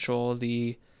to control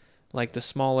the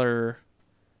smaller,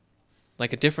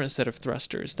 like a different set of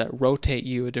thrusters that rotate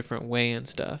you a different way and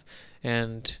stuff.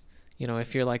 And,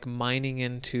 if you're like mining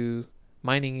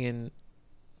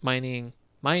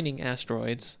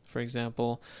asteroids, for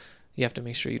example, you have to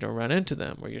make sure you don't run into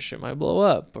them or your ship might blow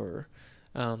up, or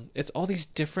it's all these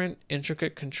different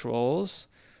intricate controls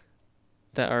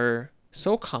that are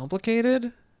so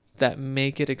complicated that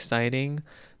make it exciting,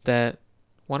 that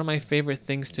one of my favorite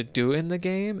things to do in the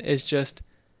game is just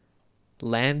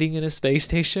landing in a space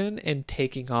station and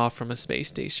taking off from a space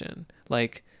station.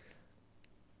 Like,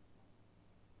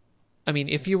 I mean,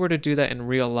 if you were to do that in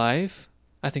real life,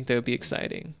 I think that would be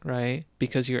exciting, right?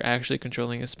 Because you're actually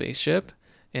controlling a spaceship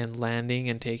and landing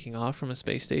and taking off from a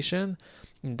space station.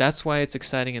 And that's why it's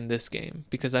exciting in this game,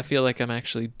 because I feel like I'm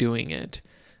actually doing it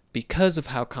because of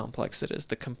how complex it is.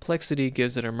 The complexity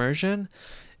gives it immersion,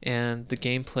 and the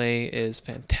gameplay is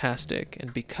fantastic.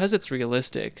 And because it's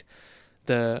realistic,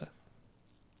 the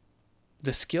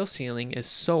skill ceiling is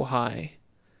so high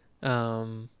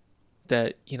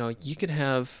that, you can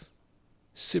have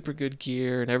super good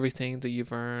gear and everything that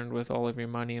you've earned with all of your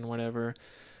money and whatever,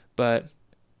 but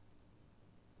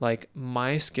like,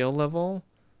 my skill level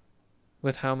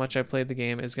with how much I played the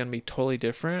game is going to be totally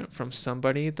different from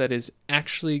somebody that is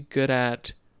actually good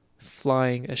at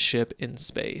flying a ship in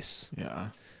space. Yeah.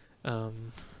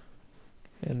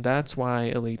 And that's why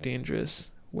Elite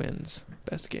Dangerous wins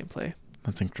best gameplay.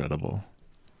 That's incredible.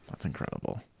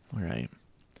 All right.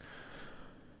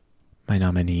 My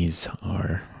nominees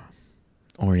are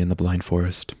Ori and the Blind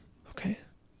Forest. Okay.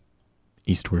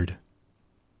 Eastward.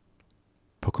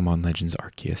 Pokemon Legends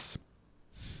Arceus.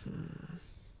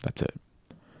 That's it.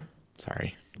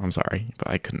 I'm sorry, but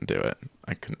I couldn't do it.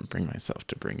 I couldn't bring myself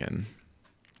to bring in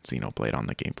Xenoblade on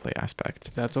the gameplay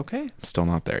aspect. That's okay. I'm still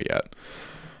not there yet.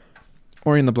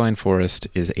 Ori and the Blind Forest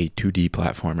is a 2D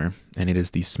platformer, and it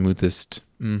is the smoothest,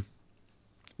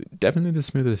 definitely the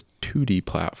smoothest 2D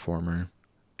platformer,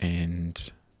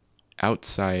 and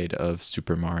outside of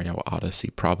Super Mario Odyssey,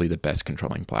 probably the best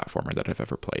controlling platformer that I've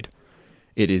ever played.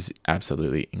 It is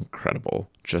absolutely incredible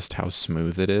just how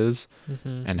smooth it is,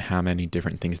 and how many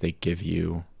different things they give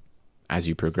you as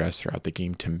you progress throughout the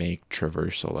game to make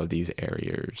traversal of these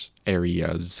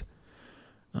areas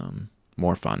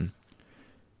more fun.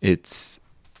 It's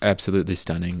absolutely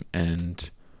stunning, and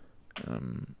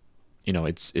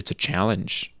it's a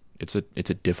challenge. It's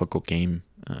a difficult game.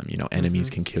 Enemies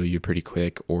can kill you pretty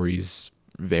quick. Ori's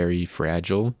very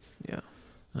fragile. Yeah.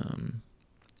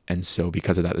 And so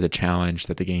because of that, the challenge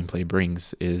that the gameplay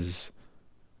brings is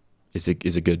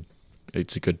a good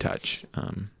touch.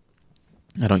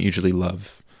 I don't usually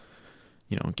love,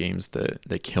 games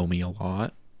that kill me a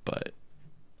lot, but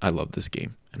I love this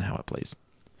game and how it plays.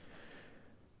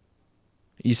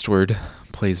 Eastward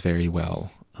plays very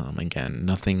well. Again,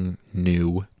 nothing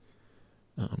new,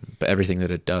 but everything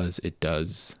that it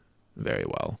does very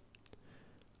well.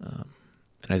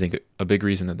 And I think a big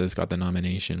reason that this got the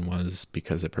nomination was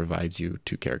because it provides you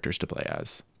two characters to play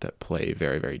as that play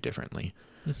very, very differently.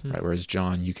 Right? Whereas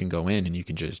John, you can go in and you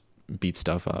can just beat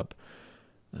stuff up.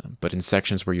 But in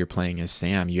sections where you're playing as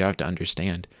Sam, you have to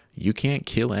understand you can't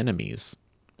kill enemies.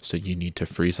 So you need to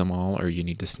freeze them all, or you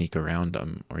need to sneak around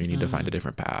them, or you need to find a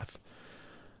different path.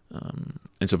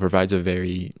 And so it provides a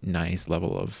very nice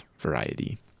level of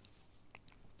variety.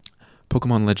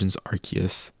 Pokemon Legends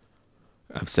Arceus.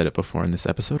 I've said it before in this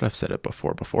episode. I've said it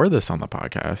before this on the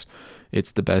podcast.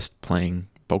 It's the best playing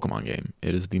Pokemon game.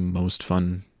 It is the most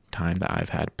fun time that I've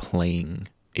had playing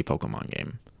a Pokemon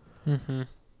game.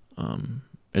 Mm-hmm.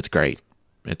 It's great.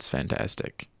 It's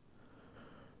fantastic.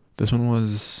 This one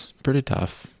was pretty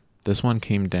tough. This one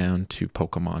came down to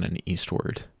Pokemon and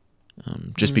Eastward.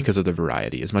 Just because of the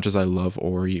variety. As much as I love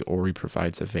Ori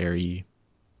provides a very,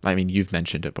 I mean, you've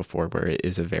mentioned it before, where it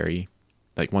is a very,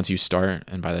 like, once you start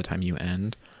and by the time you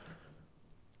end,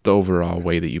 the overall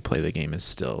way that you play the game is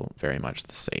still very much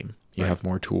the same. You have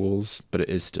more tools, but it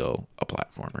is still a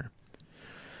platformer.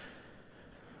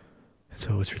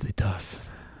 So it was really tough.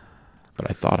 But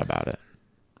I thought about it.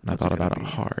 And I thought about it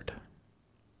hard.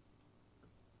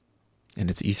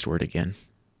 And it's Eastward again.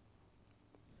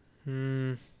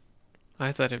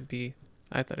 I thought it'd be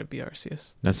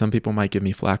Arceus. Now, some people might give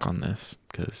me flack on this,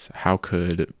 because how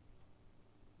could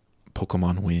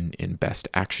Pokemon win in best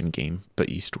action game, but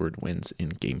Eastward wins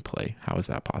in gameplay? How is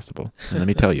that possible? And let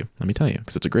me tell you,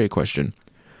 because it's a great question.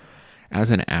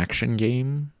 As an action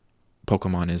game,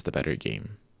 Pokemon is the better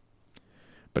game.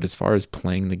 But as far as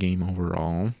playing the game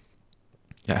overall,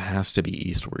 it has to be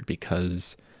Eastward,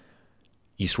 because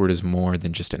Eastward is more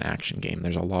than just an action game.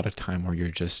 There's a lot of time where you're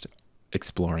just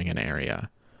exploring an area,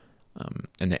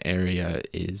 and the area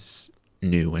is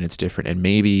new and it's different. And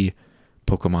maybe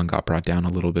Pokemon got brought down a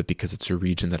little bit because it's a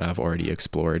region that I've already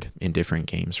explored in different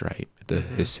games, right? The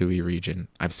Hisui region,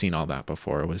 I've seen all that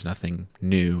before. It was nothing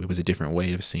new. It was a different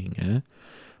way of seeing it,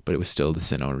 but it was still the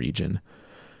Sinnoh region.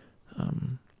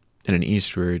 And in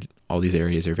Eastward, all these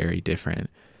areas are very different,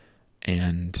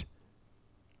 and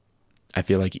I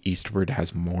feel like Eastward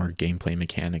has more gameplay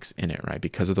mechanics in it, right?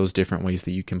 Because of those different ways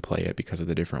that you can play it, because of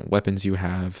the different weapons you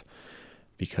have,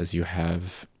 because you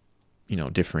have,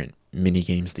 different mini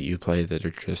games that you play that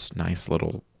are just nice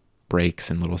little breaks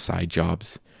and little side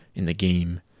jobs in the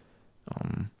game.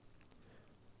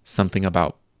 Something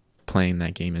about playing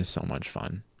that game is so much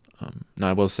fun. Now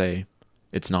I will say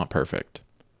it's not perfect.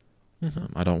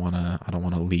 I don't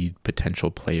want to lead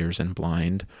potential players in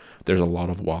blind. There's a lot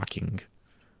of walking.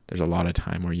 There's a lot of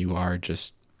time where you are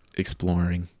just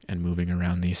exploring and moving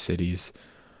around these cities.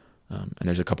 And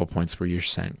there's a couple points where you're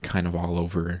sent kind of all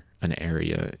over an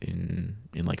area in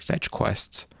like fetch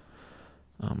quests.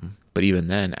 But even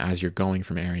then, as you're going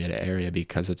from area to area,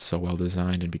 because it's so well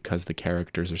designed and because the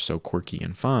characters are so quirky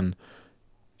and fun,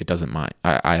 it doesn't mind.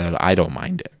 I don't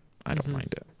mind it. I don't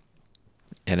mind it.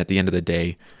 And at the end of the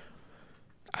day,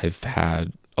 I've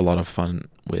had a lot of fun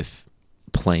with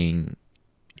playing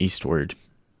Eastward.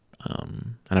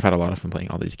 And I've had a lot of fun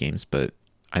playing all these games, but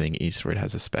I think Eastward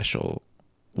has a special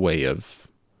way of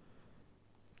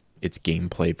its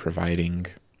gameplay providing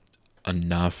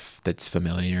enough that's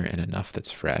familiar and enough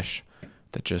that's fresh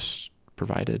that just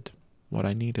provided what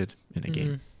I needed in a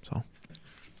game. So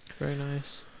very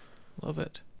nice. Love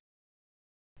it.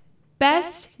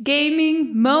 Best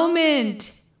gaming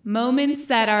moment. Moments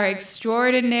that are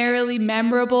extraordinarily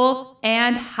memorable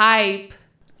and hype.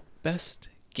 Best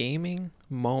gaming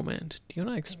moment. Do you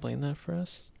want to explain that for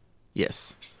us?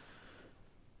 Yes.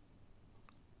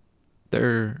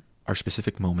 There are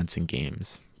specific moments in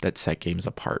games that set games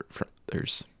apart from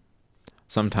others.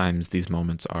 Sometimes these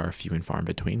moments are few and far in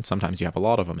between. Sometimes you have a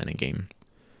lot of them in a game.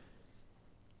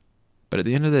 But at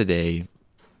the end of the day,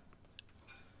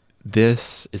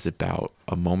 this is about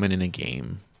a moment in a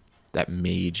game that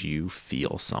made you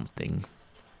feel something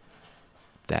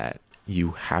that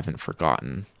you haven't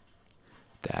forgotten,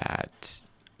 that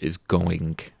is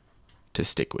going to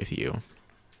stick with you.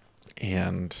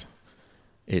 And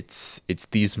it's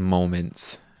these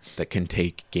moments that can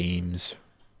take games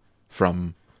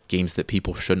from games that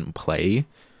people shouldn't play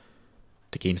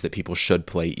to games that people should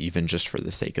play, even just for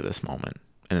the sake of this moment.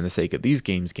 And in the sake of these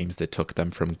games that took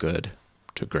them from good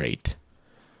to great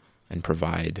and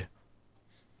provide,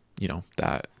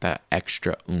 that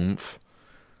extra oomph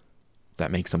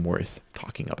that makes them worth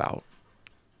talking about.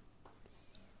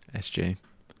 SJ,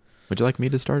 would you like me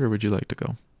to start or would you like to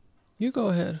go? You go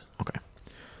ahead. Okay.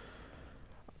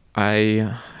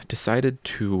 I decided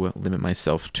to limit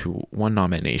myself to one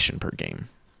nomination per game.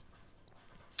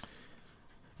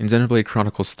 In Xenoblade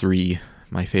Chronicles 3,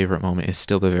 my favorite moment is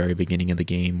still the very beginning of the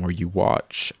game, where you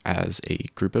watch as a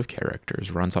group of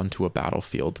characters runs onto a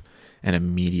battlefield and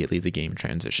immediately the game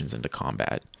transitions into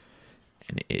combat.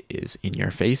 And it is in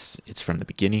your face. It's from the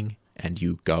beginning, and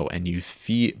you go and you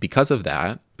feel, because of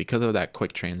that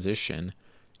quick transition,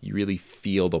 you really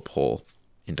feel the pull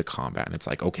into combat. And it's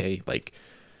like, okay,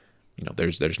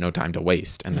 there's no time to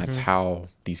waste. And that's how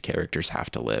these characters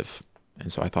have to live.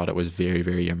 And so I thought it was very,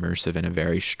 very immersive and a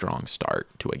very strong start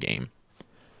to a game.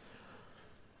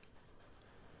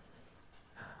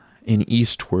 In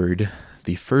Eastward,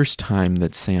 the first time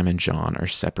that Sam and John are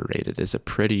separated is a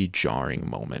pretty jarring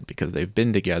moment because they've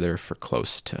been together for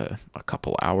close to a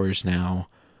couple hours now,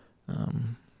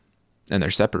 and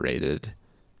they're separated,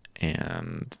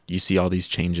 and you see all these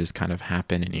changes kind of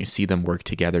happen, and you see them work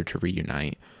together to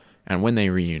reunite. And when they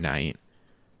reunite,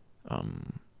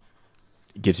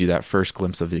 it gives you that first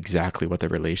glimpse of exactly what their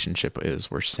relationship is,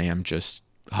 where Sam just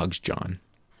hugs John,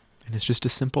 and it's just a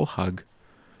simple hug.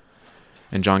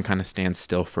 And John kind of stands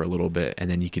still for a little bit,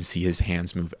 and then you can see his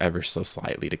hands move ever so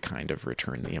slightly to kind of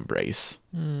return the embrace.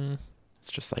 It's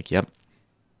just like, yep.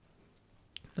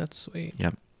 That's sweet.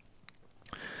 Yep.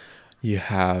 You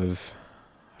have,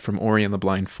 from Ori and the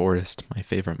Blind Forest, my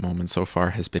favorite moment so far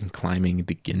has been climbing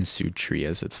the Ginsu tree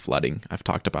as it's flooding. I've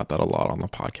talked about that a lot on the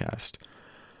podcast.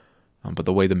 But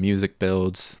the way the music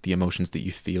builds, the emotions that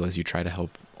you feel as you try to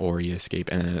help Ori escape,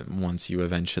 and then once you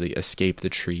eventually escape the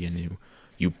tree and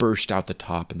you burst out the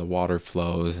top and the water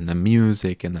flows, and the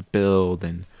music and the build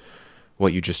and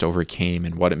what you just overcame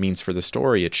and what it means for the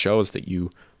story, it shows that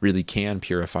you really can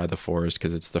purify the forest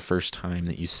because it's the first time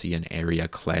that you see an area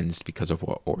cleansed because of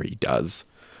what Ori does.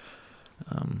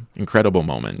 Incredible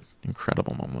moment.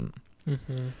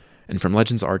 Mm-hmm. And from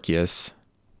Legends Arceus,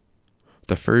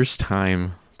 the first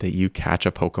time that you catch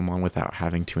a Pokemon without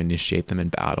having to initiate them in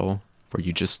battle, where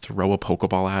you just throw a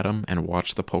Pokeball at them and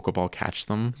watch the Pokeball catch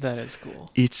them. That is cool.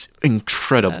 It's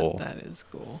incredible. That is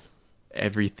cool.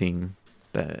 Everything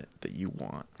that you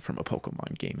want from a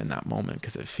Pokemon game in that moment,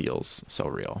 because it feels so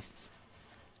real.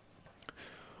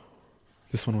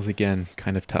 This one was, again,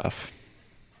 kind of tough,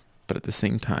 but at the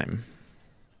same time,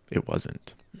 it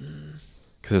wasn't.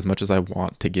 Because as much as I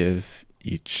want to give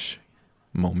each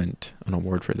moment an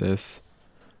award for this,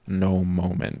 no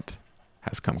moment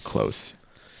has come close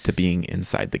to being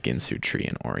inside the Ginsu tree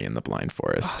in Ori and the Blind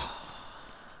Forest.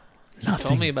 You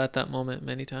told me about that moment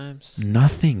many times.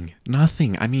 Nothing.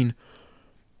 I mean,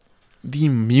 the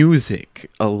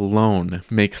music alone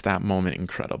makes that moment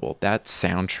incredible. That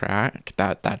soundtrack,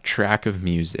 that track of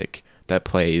music that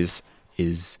plays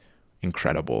is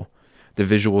incredible. The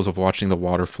visuals of watching the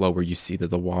water flow, where you see that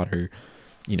the water,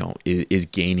 is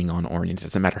gaining on Ori. It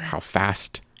doesn't matter how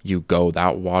fast you go,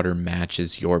 that water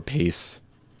matches your pace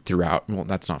throughout. Well,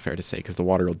 that's not fair to say, because the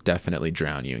water will definitely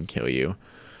drown you and kill you.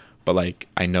 But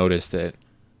I noticed that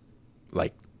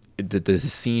the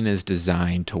scene is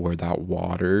designed to where that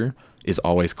water is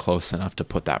always close enough to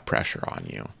put that pressure on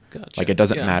you. Gotcha. It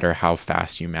doesn't matter how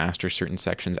fast you master certain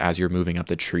sections, as you're moving up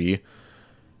the tree,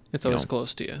 it's always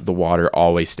close to you. The water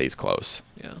always stays close.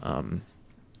 Yeah.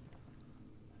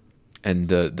 And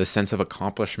the sense of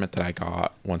accomplishment that I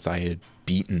got once I had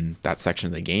beaten that section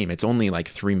of the game, it's only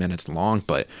 3 minutes long,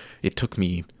 but it took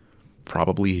me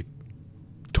probably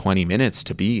 20 minutes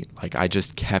to beat. I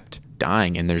just kept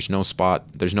dying, and there's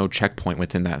no checkpoint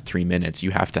within that 3 minutes.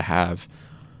 You have to have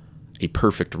a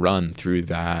perfect run through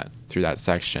that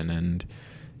section, and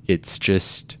it's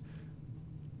just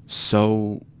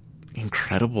so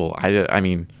incredible. I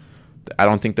mean, I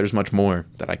don't think there's much more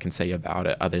that I can say about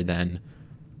it other than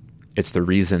it's the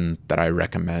reason that I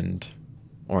recommend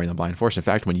Ori and the Blind Forest. In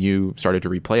fact, when you started to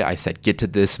replay it, I said, get to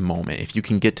this moment. If you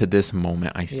can get to this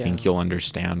moment, I think you'll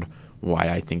understand why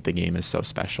I think the game is so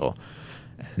special.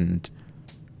 And,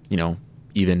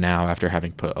 even now, after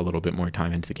having put a little bit more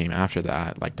time into the game after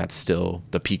that, that's still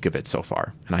the peak of it so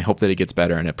far. And I hope that it gets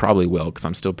better, and it probably will, because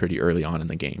I'm still pretty early on in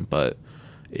the game, but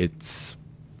it's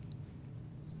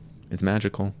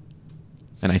magical.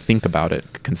 And I think about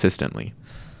it consistently.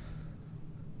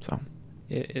 So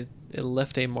it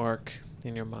left a mark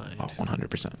in your mind. Oh,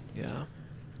 100%. Yeah.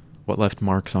 What left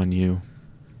marks on you?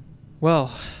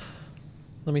 Well,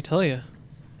 let me tell you.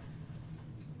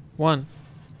 One,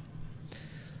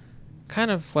 kind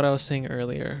of what I was saying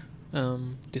earlier,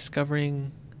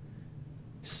 discovering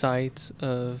sites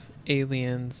of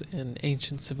aliens and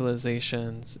ancient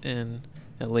civilizations in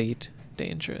Elite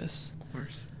Dangerous. Of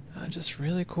course. Just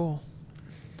really cool.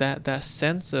 That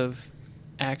sense of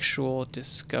actual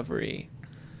discovery.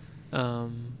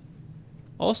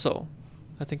 Also,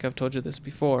 I think I've told you this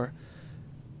before,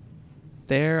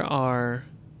 there are,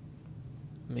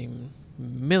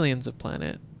 millions of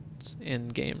planets in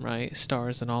game, right?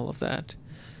 Stars and all of that.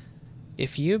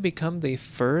 If you become the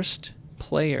first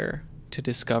player to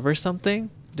discover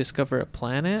something, discover a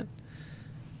planet,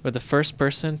 or the first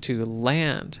person to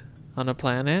land on a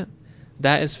planet,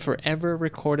 that is forever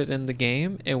recorded in the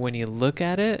game, and when you look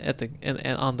at it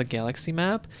on the galaxy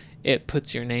map, it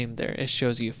puts your name there. It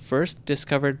shows you first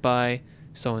discovered by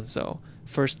so-and-so,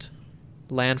 first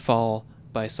landfall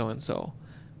by so-and-so.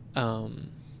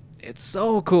 It's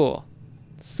so cool.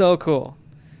 So cool.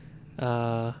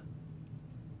 Yeah.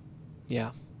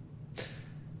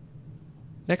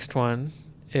 Next one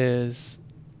is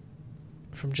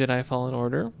from Jedi Fallen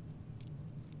Order.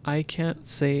 I can't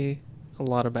say a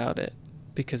lot about it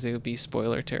because it would be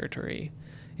spoiler territory,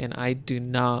 and I do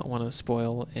not want to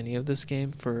spoil any of this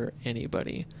game for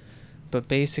anybody. But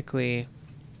basically,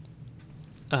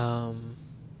 there's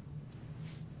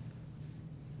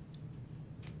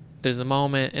a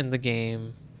moment in the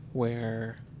game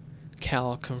where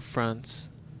Cal confronts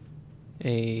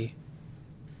an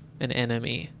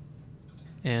enemy,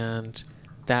 and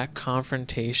that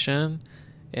confrontation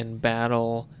and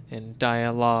battle and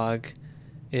dialogue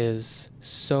is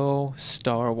so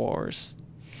Star Wars.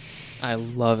 I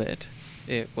love it.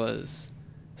 It was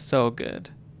so good.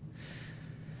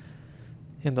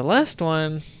 And the last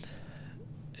one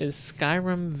is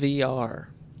Skyrim VR.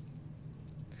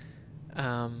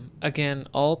 Again,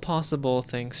 all possible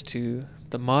thanks to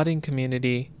the modding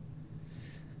community,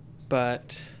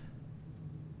 but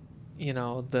you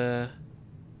know, the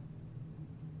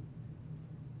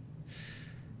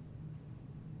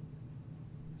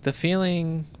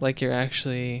feeling like you're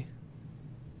actually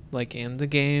like in the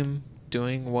game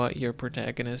doing what your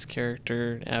protagonist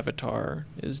character avatar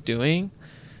is doing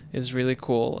is really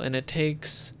cool, and it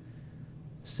takes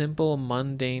simple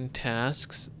mundane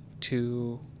tasks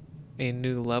to a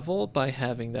new level by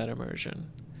having that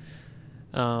immersion.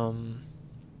 The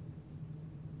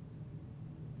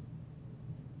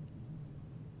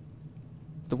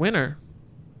winner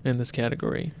in this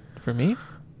category for me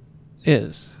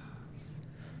is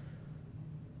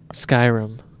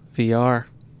Skyrim VR.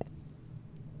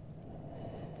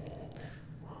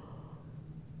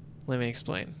 Let me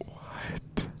explain.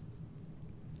 What?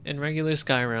 In regular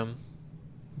Skyrim,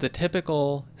 the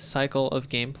typical cycle of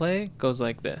gameplay goes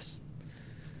like this.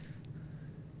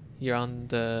 You're on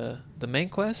the main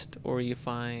quest, or you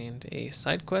find a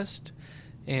side quest,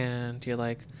 and you're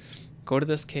like, go to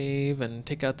this cave and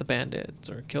take out the bandits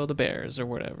or kill the bears or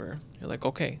whatever. You're like,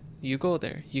 okay, you go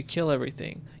there, you kill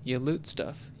everything, you loot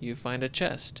stuff, you find a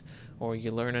chest, or you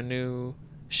learn a new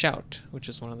shout, which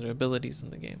is one of their abilities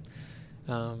in the game.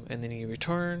 And then you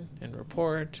return and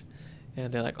report,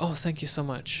 and they're like, oh, thank you so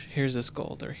much, here's this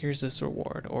gold, or here's this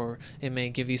reward, or it may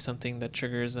give you something that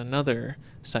triggers another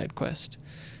side quest.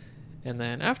 And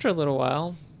then after a little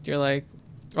while, you're like,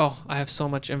 oh, I have so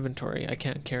much inventory, I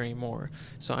can't carry more.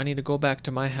 So I need to go back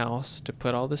to my house to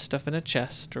put all this stuff in a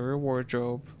chest or a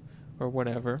wardrobe or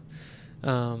whatever,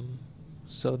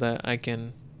 so that I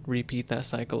can repeat that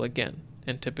cycle again.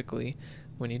 And typically,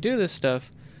 when you do this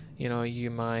stuff, you know,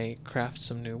 you might craft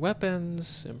some new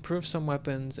weapons, improve some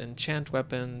weapons, enchant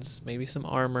weapons, maybe some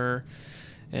armor,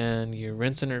 and you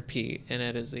rinse and repeat, and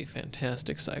it is a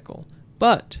fantastic cycle.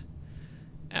 But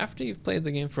after you've played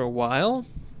the game for a while,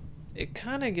 it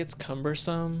kind of gets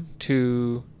cumbersome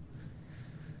to...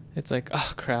 It's like,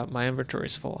 oh crap, my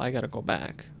inventory's full. I gotta go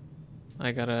back.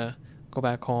 I gotta go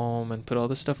back home and put all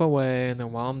this stuff away, and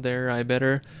then while I'm there, I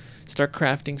better start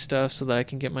crafting stuff so that I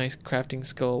can get my crafting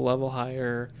skill level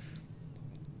higher.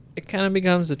 It kind of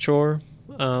becomes a chore.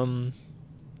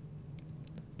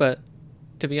 But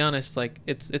to be honest, like,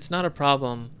 it's not a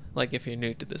problem, like, if you're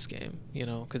new to this game, you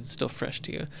know, because it's still fresh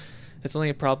to you. It's only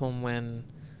a problem when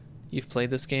you've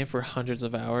played this game for hundreds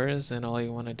of hours and all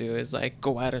you want to do is like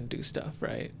go out and do stuff,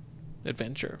 right?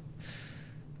 Adventure.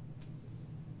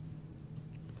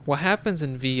 What happens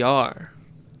in VR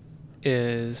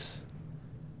is,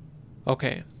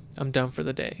 okay, I'm done for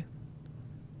the day.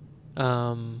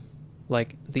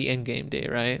 Like the end game day,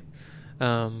 right?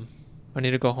 I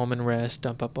need to go home and rest,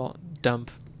 dump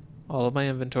all of my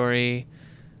inventory,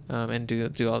 and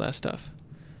do all that stuff.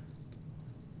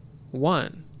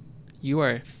 One, you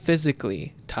are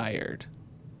physically tired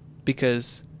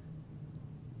because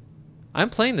I'm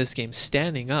playing this game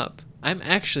standing up. I'm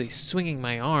actually swinging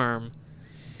my arm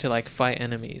to like fight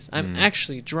enemies. I'm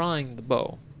actually drawing the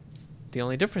bow. The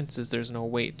only difference is there's no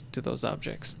weight to those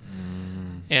objects.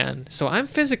 And so I'm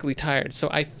physically tired. So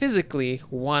I physically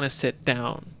want to sit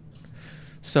down.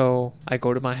 So I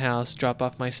go to my house, drop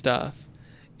off my stuff.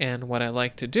 And what I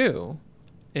like to do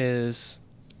is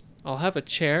I'll have a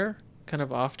chair kind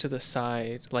of off to the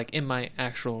side, like in my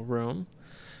actual room.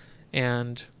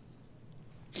 And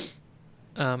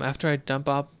after I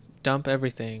dump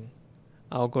everything,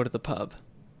 I'll go to the pub.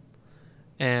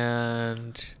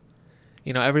 And,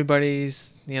 you know,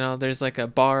 everybody's, you know, there's like a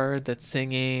bar that's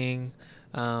singing.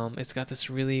 It's got this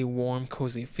really warm,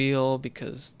 cozy feel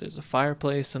because there's a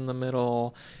fireplace in the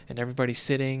middle, and everybody's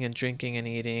sitting and drinking and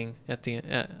eating at the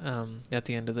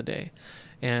end of the day.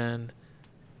 And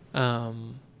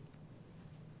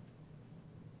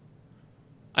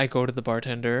I go to the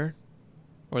bartender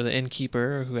or the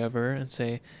innkeeper or whoever and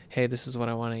say, hey, this is what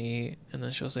I want to eat. And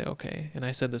then she'll say, okay. And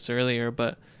I said this earlier,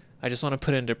 but I just want to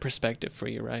put it into perspective for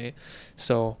you, right?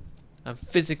 So I'm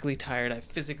physically tired. I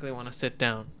physically want to sit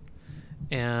down.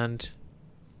 And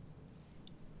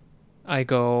I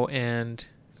go and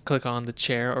click on the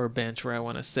chair or bench where I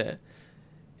want to sit.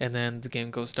 And then the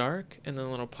game goes dark, and then a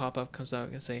little pop-up comes out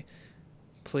and say,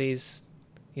 please,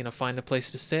 find a place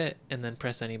to sit, and then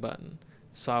press any button.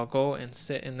 So I'll go and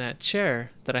sit in that chair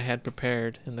that I had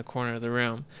prepared in the corner of the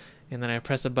room, and then I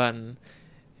press a button,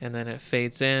 and then it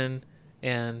fades in,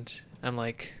 and I'm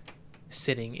like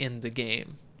sitting in the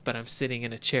game, but I'm sitting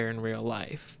in a chair in real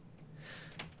life.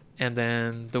 And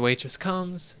then the waitress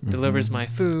comes, delivers my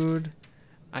food.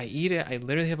 I eat it. I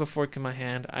literally have a fork in my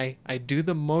hand. I do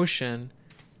the motion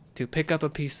to pick up a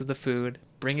piece of the food,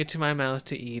 bring it to my mouth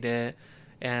to eat it,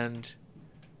 and,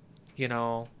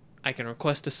 I can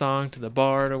request a song to the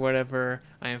bard or whatever.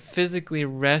 I am physically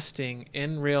resting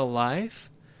in real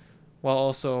life while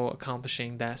also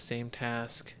accomplishing that same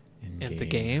task in the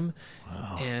game.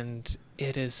 Wow. And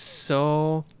it is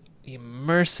so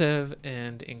immersive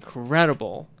and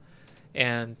incredible.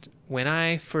 And when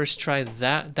I first tried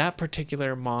that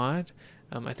particular mod,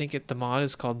 I think the mod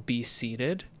is called Be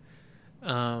Seated.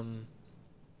 I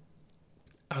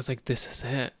was like, this is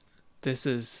it. This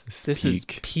is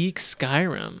peak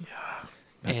Skyrim. Yeah,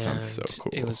 that sounds so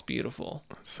cool. It was beautiful.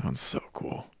 That sounds so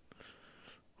cool.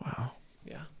 Wow.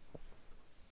 Yeah.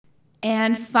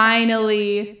 And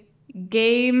finally,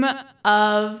 Game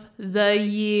of the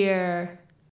Year.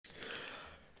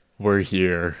 We're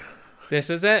here.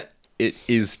 This is it. It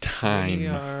is time. We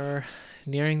are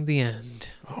nearing the end.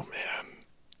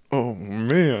 Oh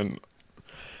man.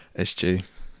 SJ,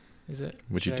 Is it?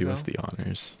 would you do us the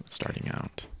honors of starting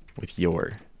out with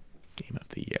your Game of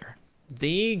the Year?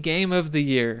 The Game of the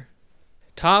Year.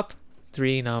 Top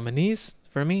 3 nominees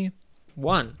for me.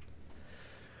 1.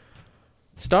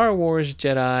 Star Wars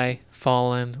Jedi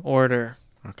Fallen Order.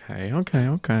 Okay.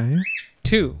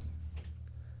 2.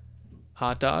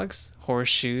 Hot dogs,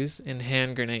 horseshoes, and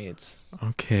hand grenades.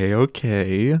 Okay.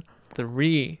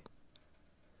 3.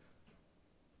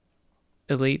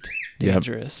 Elite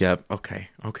Dangerous. Yep. Okay.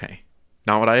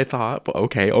 Not what I thought, but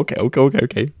okay. What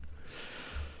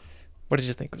did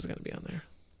you think was going to be on there?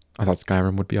 I thought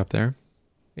Skyrim would be up there.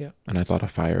 Yeah. And I thought a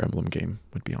Fire Emblem game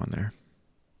would be on there.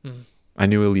 Mm. I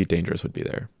knew Elite Dangerous would be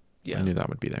there. Yeah. I knew that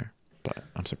would be there. But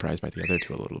I'm surprised by the other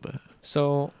two a little bit.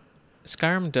 So,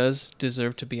 Skyrim does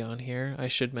deserve to be on here, I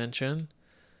should mention.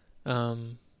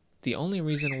 The only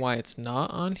reason why it's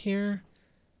not on here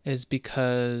is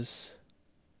because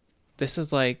this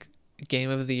is like Game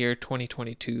of the Year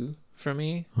 2022 for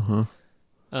me.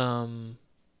 In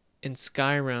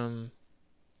Skyrim,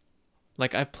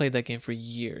 like I've played that game for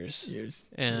years.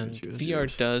 And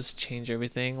VR does change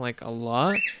everything like a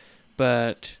lot,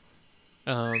 but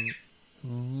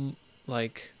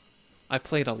like I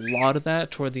played a lot of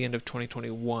that toward the end of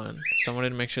 2021. So I wanted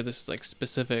to make sure this is like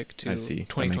specific to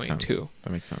 2022. That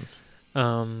makes sense.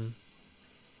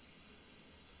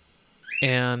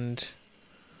 And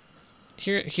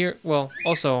here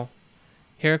also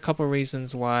here are a couple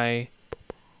reasons why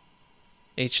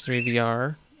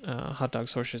H3VR, hot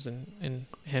dogs, horses, and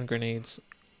hand grenades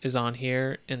is on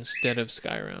here instead of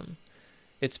Skyrim.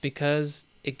 It's because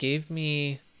it gave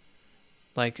me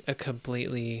like a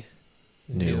completely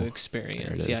new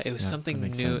experience. Yeah, it was something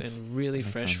new and really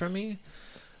fresh for me.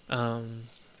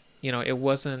 It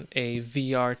wasn't a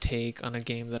VR take on a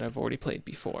game that I've already played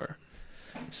before.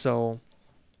 So,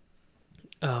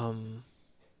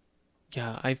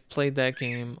 yeah, I've played that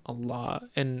game a lot,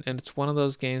 and it's one of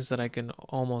those games that I can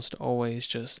almost always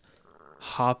just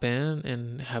hop in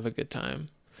and have a good time.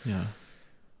 Yeah.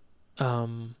 What's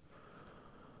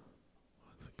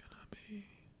it gonna be?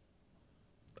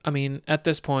 I mean, at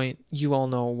this point, you all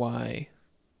know why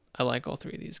I like all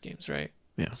 3 of these games, right?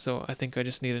 Yeah. So I think I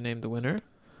just need to name the winner.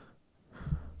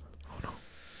 Oh no.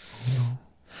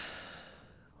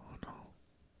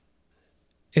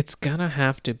 It's gonna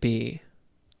have to be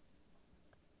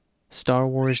Star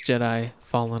Wars Jedi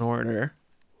Fallen Order.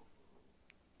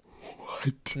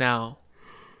 What? Now,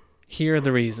 here are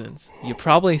the reasons. You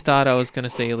probably thought I was gonna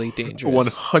say Elite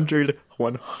Dangerous.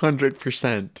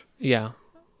 100%. Yeah.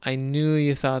 I knew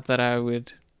you thought that I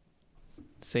would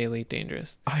say Elite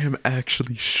Dangerous. I am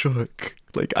actually shook.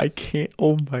 Like, I can't.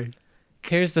 Oh my.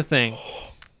 Here's the thing.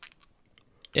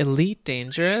 Elite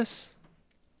Dangerous,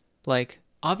 like,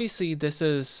 obviously this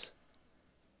is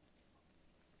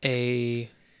a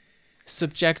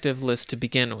subjective list to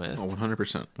begin with. Oh,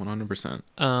 100%.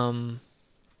 100%.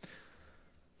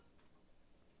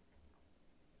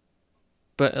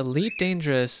 But Elite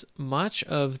Dangerous, much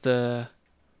of the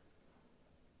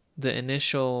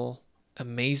initial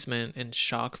amazement and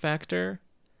shock factor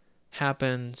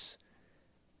happens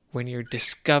when you're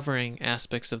discovering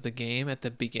aspects of the game at the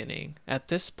beginning. At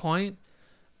this point,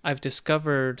 I've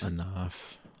discovered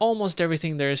enough, almost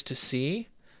everything there is to see,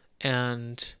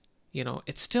 and you know,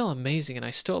 it's still amazing and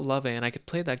I still love it and I could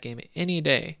play that game any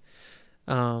day.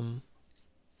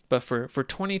 But for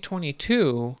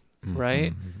 2022,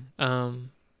 right?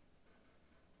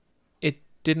 It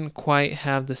didn't quite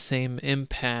have the same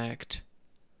impact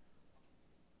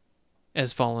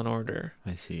as Fallen Order.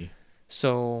 I see.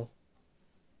 So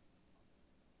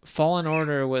Fallen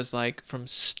Order was like from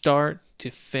start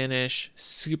to finish,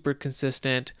 super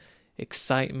consistent,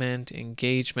 excitement,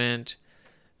 engagement.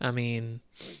 I mean,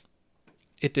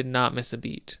 it did not miss a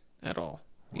beat at all,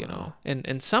 you know.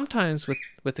 And sometimes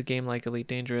with a game like Elite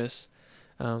Dangerous,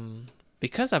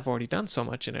 because I've already done so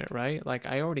much in it, right? Like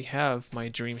I already have my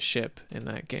dream ship in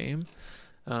that game.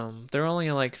 There are only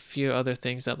like few other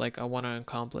things that like I want to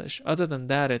accomplish. Other than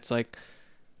that, it's like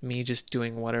me just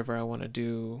doing whatever I want to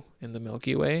do in the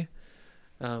Milky Way.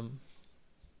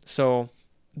 So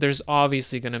there's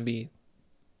obviously going to be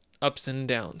ups and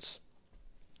downs.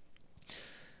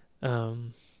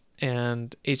 And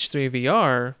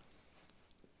H3VR,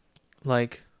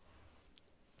 like,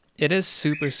 it is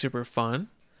super, super fun,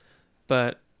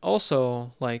 but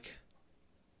also, like,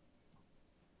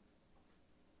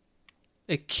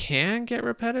 it can get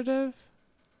repetitive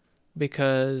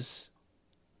because,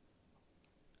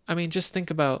 I mean, just think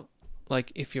about,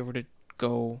 like, if you were to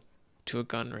go to a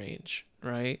gun range,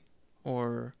 right?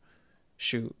 Or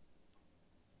shoot,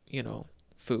 you know,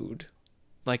 food.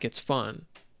 Like, it's fun,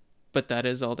 but that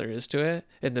is all there is to it.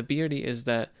 And the beauty is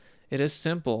that it is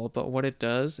simple, but what it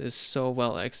does is so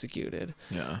well executed.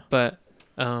 Yeah. But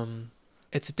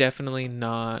it's definitely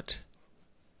not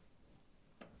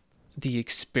the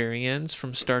experience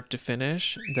from start to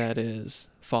finish that is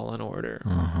Fallen Order.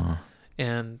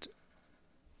 And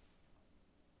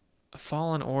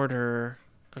Fallen Order,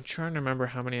 I'm trying to remember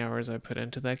how many hours I put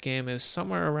into that game. It was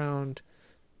somewhere around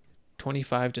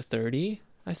 25 to 30,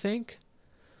 I think.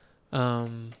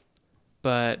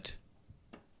 But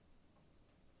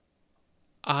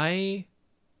I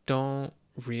don't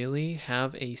really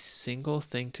have a single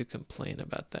thing to complain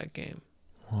about that game.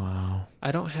 Wow.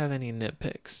 I don't have any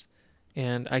nitpicks.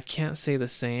 And I can't say the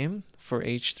same for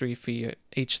H3VR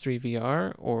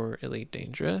or Elite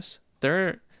Dangerous.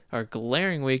 There are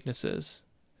glaring weaknesses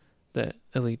that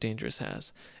Elite Dangerous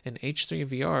has. And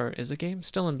H3VR is a game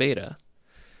still in beta.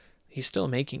 He's still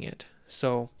making it.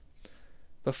 So,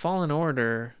 but Fallen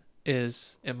Order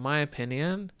is, in my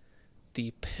opinion,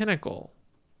 the pinnacle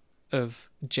of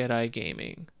Jedi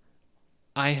gaming.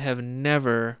 I have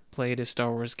never played a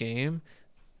Star Wars game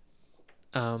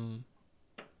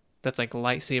that's like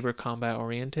lightsaber combat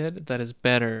oriented that is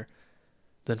better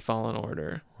than Fallen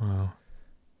Order. Wow.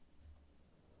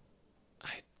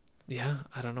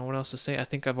 I don't know what else to say. I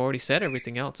think I've already said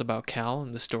everything else about Cal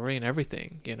and the story and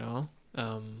everything, you know.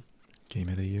 Game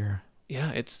of the year.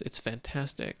 Yeah, it's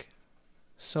fantastic.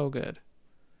 So good.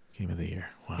 Game of the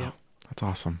year. Wow. Yep. That's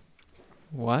awesome.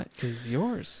 What is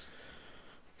yours?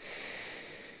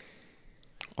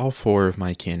 All four of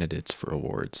my candidates for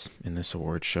awards in this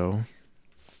award show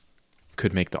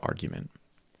could make the argument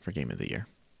for Game of the Year.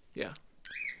 Yeah.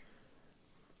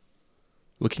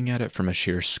 Looking at it from a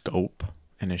sheer scope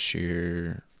and a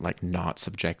sheer, like, not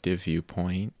subjective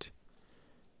viewpoint,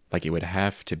 like, it would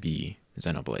have to be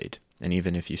Xenoblade. And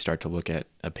even if you start to look at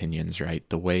opinions, right,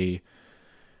 the way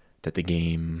that the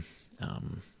game,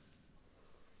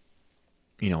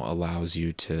 allows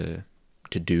you to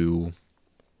do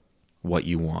what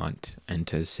you want and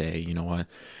to say, you know what,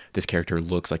 this character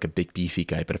looks like a big beefy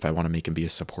guy, but if I want to make him be a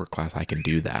support class, I can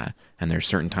do that. And there's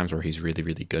certain times where he's really,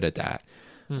 really good at that.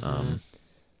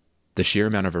 The sheer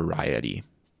amount of variety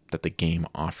that the game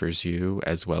offers you,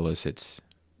 as well as its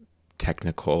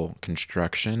technical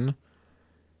construction,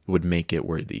 would make it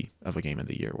worthy of a Game of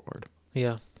the Year award.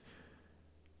 Yeah.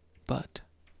 But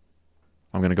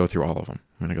I'm going to go through all of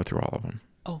them.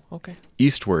 Oh, okay.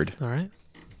 Eastward All right.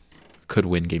 could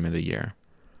win Game of the Year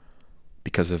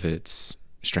because of its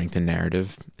strength in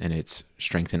narrative and its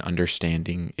strength in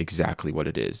understanding exactly what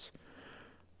it is.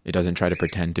 It doesn't try to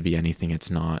pretend to be anything it's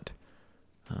not.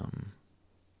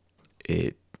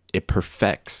 It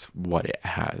perfects what it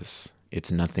has.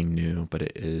 It's nothing new, but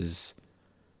it is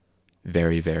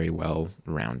very, very well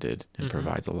rounded and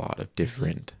provides a lot of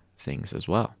different things as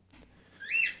well.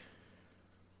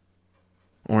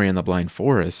 Ori and the Blind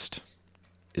Forest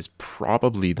is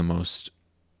probably the most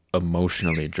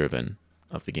emotionally driven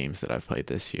of the games that I've played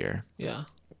this year. Yeah.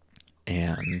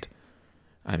 And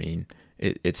I mean,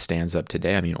 it stands up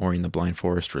today. I mean, Ori and the Blind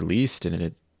Forest released, and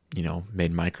it,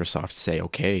 made Microsoft say,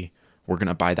 okay, we're going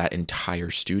to buy that entire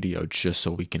studio just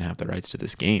so we can have the rights to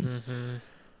this game. Mm-hmm.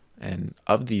 And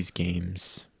of these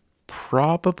games,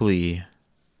 probably,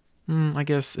 I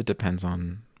guess it depends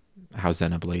on how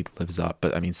Xenoblade lives up.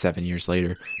 But I mean, 7 years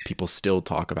later, people still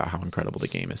talk about how incredible the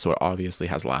game is. So it obviously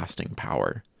has lasting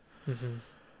power. Mm-hmm.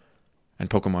 And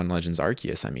Pokemon Legends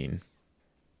Arceus, I mean,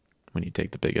 when you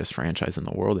take the biggest franchise in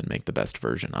the world and make the best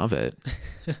version of it,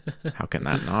 how can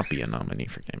that not be a nominee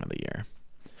for Game of the Year?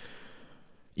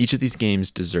 Each of these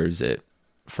games deserves it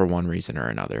for one reason or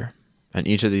another. And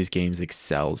each of these games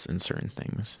excels in certain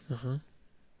things. Mm-hmm.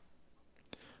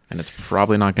 And it's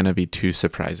probably not going to be too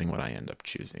surprising what I end up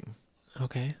choosing.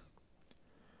 Okay.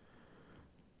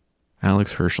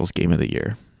 Alex Hoecherl's Game of the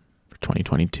Year for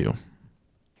 2022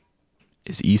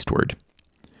 is Eastward.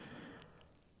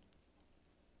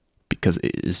 Because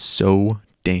it is so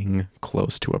dang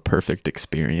close to a perfect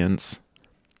experience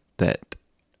that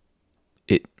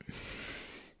it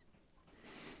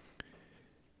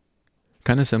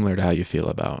kind of similar to how you feel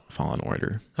about Fallen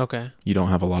Order. Okay. You don't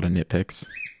have a lot of nitpicks.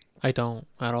 I don't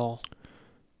at all.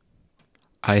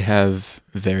 I have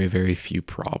very, very few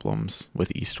problems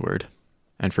with Eastward.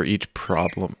 And for each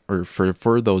problem, or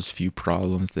for those few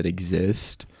problems that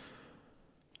exist,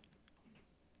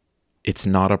 it's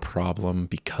not a problem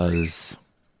because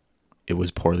it was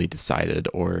poorly decided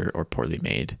or poorly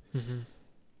made. Mm-hmm.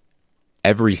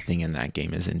 Everything in that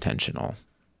game is intentional.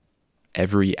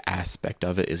 Every aspect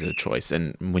of it is a choice.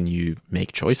 And when you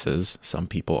make choices, some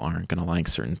people aren't going to like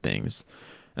certain things.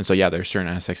 And so, yeah, there's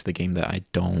certain aspects of the game that I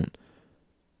don't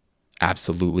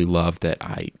absolutely love that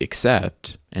I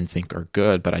accept and think are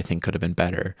good, but I think could have been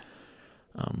better.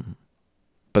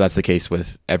 But that's the case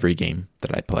with every game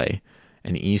that I play.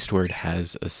 And Eastward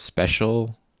has a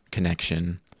special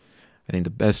connection. I think the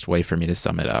best way for me to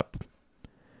sum it up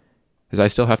is I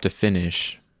still have to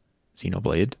finish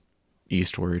Xenoblade,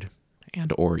 Eastward,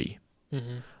 and Ori.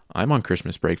 Mm-hmm. I'm on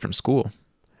Christmas break from school.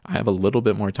 I have a little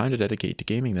bit more time to dedicate to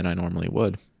gaming than I normally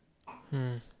would.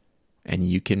 Mm. And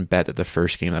you can bet that the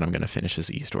first game that I'm going to finish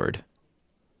is Eastward.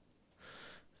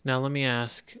 Now let me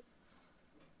ask,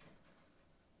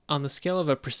 on the scale of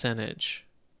a percentage,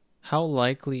 how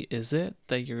likely is it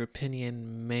that your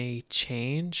opinion may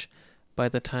change by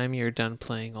the time you're done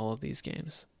playing all of these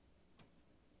games?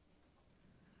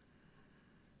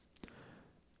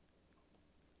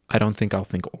 I don't think I'll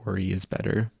think Ori is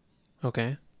better.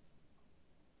 Okay.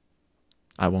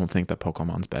 I won't think that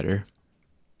Pokemon's better.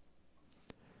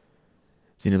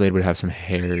 Xenoblade would have some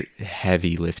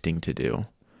heavy lifting to do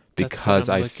because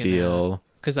I feel...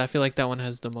 Because I feel like that one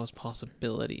has the most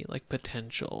possibility, like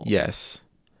potential. Yes.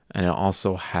 And it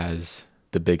also has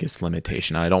the biggest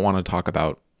limitation. I don't want to talk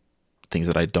about things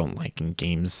that I don't like in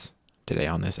games today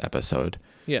on this episode.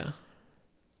 Yeah.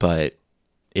 But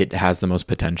it has the most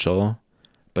potential,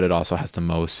 but it also has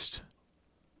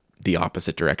the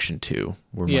opposite direction too,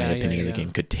 where my opinion of the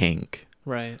game could tank.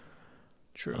 Right.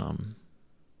 True.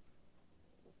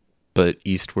 But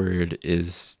Eastward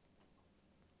is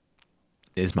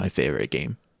my favorite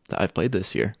game that I've played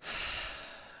this year.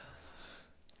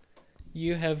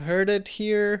 You have heard it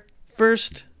here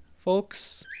first,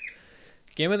 folks.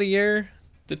 Game of the Year,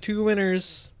 the two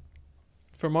winners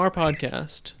from our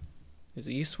podcast is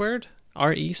Eastward,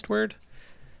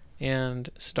 and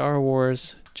Star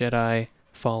Wars Jedi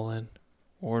Fallen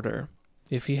Order.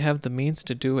 If you have the means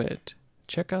to do it,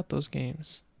 check out those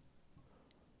games.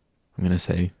 I'm going to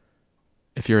say,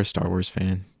 if you're a Star Wars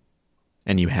fan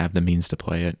and you have the means to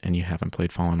play it and you haven't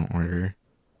played Fallen Order,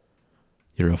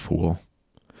 you're a fool.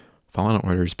 Fallen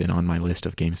Order's been on my list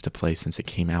of games to play since it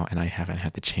came out, and I haven't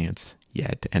had the chance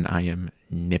yet, and I am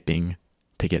nipping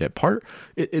to get it.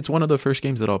 It's one of the first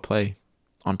games that I'll play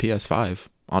on PS5.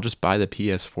 I'll just buy the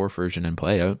PS4 version and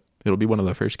play it. It'll be one of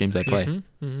the first games I play.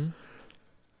 Mm-hmm, mm-hmm.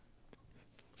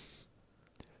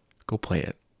 Go play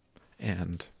it.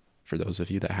 And for those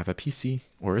of you that have a PC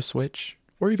or a Switch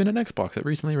or even an Xbox that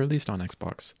recently released on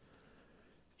Xbox,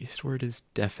 Eastward is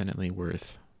definitely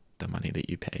worth the money that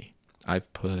you pay. I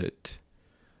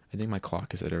think my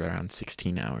clock is at around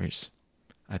 16 hours.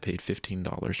 I paid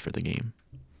 $15 for the game.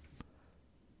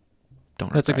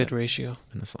 That's a good ratio.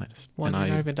 In the slightest. Well, you're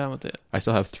not even done with it. I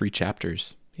still have 3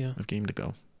 chapters of game to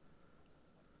go.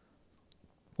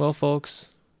 Well,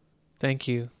 folks, thank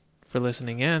you for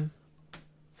listening in.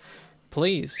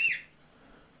 Please,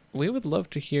 we would love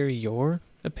to hear your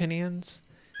opinions.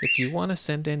 If you want to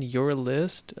send in your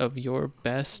list of your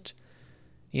best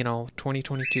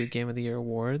 2022 Game of the Year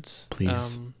awards,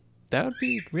 please, That would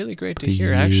be really great to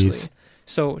hear, actually. Please.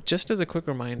 So, just as a quick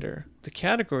reminder, the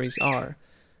categories are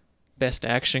Best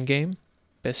Action Game,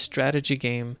 Best Strategy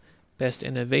Game, Best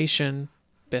Innovation,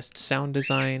 Best Sound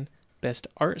Design, Best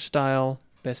Art Style,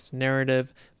 Best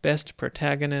Narrative, Best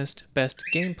Protagonist, Best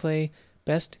Gameplay,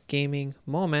 Best Gaming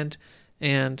Moment,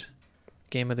 and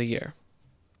Game of the Year.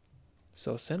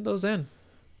 So send those in.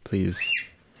 Please.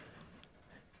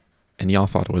 And y'all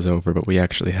thought it was over, but we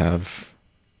actually have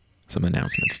some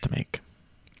announcements to make.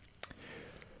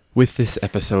 With this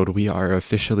episode, we are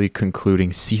officially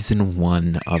concluding season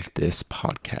 1 of this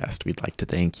podcast. We'd like to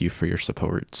thank you for your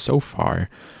support so far,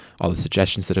 all the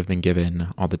suggestions that have been given,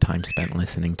 all the time spent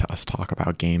listening to us talk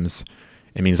about games.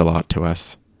 It means a lot to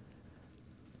us.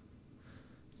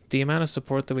 The amount of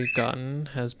support that we've gotten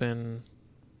has been,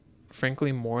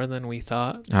 frankly, more than we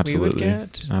thought Absolutely. we would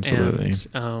get. Absolutely.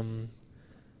 And,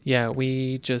 yeah,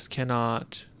 we just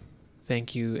cannot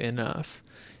thank you enough.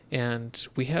 And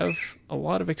we have a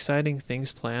lot of exciting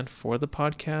things planned for the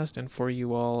podcast and for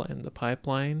you all in the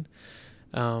pipeline.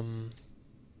 Not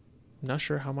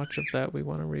sure how much of that we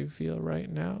want to reveal right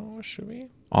now. Should we?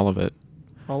 All of it.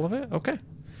 All of it? Okay.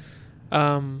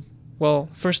 Well,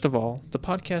 first of all, the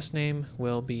podcast name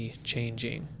will be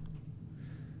changing.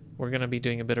 We're going to be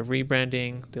doing a bit of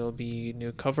rebranding. There'll be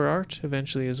new cover art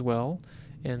eventually as well.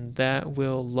 And that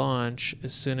will launch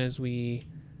as soon as we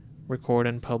record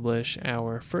and publish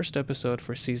our first episode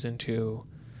for season 2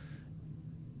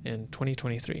 in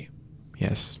 2023.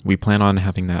 Yes, we plan on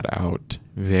having that out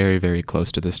very, very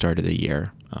close to the start of the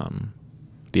year.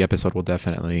 The episode will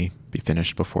definitely be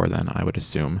finished before then, I would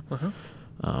assume.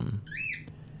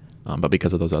 But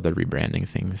because of those other rebranding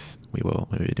things, we'll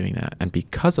be doing that. And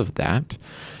because of that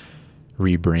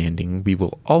rebranding, we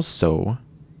will also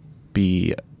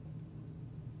be...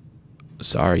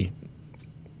 Sorry,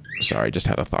 just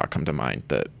had a thought come to mind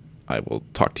that I will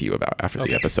talk to you about after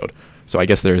the episode. So I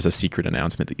guess there is a secret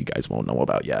announcement that you guys won't know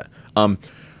about yet.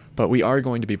 But we are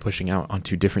going to be pushing out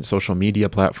onto different social media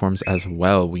platforms as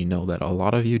well. We know that a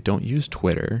lot of you don't use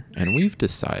Twitter, and we've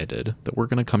decided that we're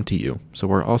going to come to you. So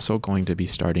we're also going to be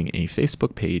starting a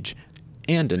Facebook page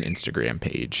and an Instagram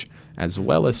page, as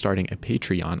well as starting a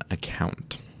Patreon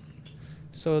account.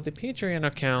 So the Patreon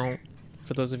account,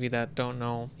 for those of you that don't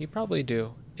know, you probably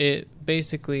do. It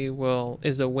basically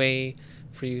is a way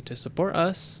for you to support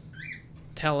us,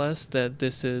 tell us that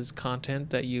this is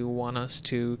content that you want us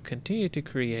to continue to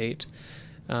create,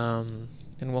 and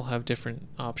we'll have different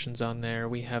options on there.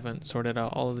 We haven't sorted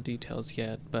out all of the details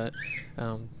yet, but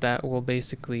that will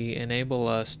basically enable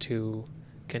us to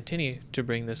continue to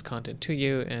bring this content to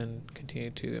you and continue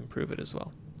to improve it as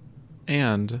well.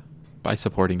 And by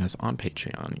supporting us on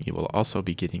Patreon, you will also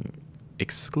be getting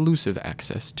exclusive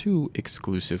access to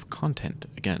exclusive content.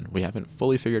 Again, we haven't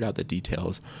fully figured out the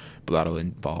details, but that'll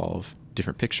involve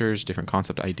different pictures, different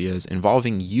concept ideas,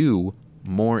 involving you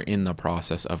more in the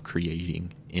process of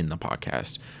creating in the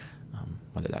podcast,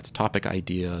 whether that's topic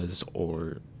ideas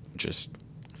or just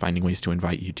finding ways to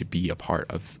invite you to be a part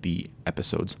of the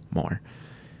episodes more.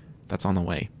 That's on the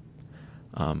way.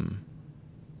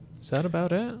 Is that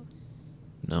about it?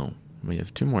 No, we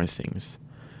have 2 more things.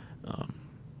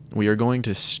 We are going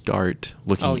to start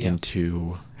looking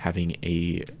into having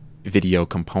a video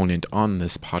component on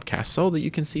this podcast so that you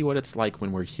can see what it's like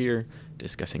when we're here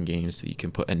discussing games, so you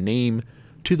can put a name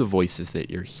to the voices that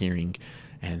you're hearing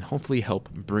and hopefully help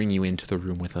bring you into the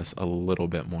room with us a little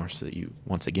bit more so that you,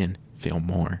 once again, feel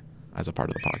more as a part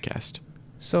of the podcast.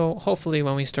 So hopefully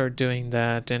when we start doing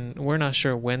that, and we're not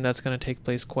sure when that's going to take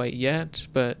place quite yet,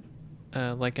 but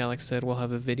like Alex said, we'll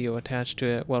have a video attached to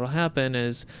it. What'll happen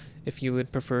is, if you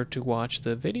would prefer to watch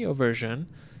the video version,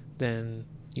 then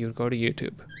you would go to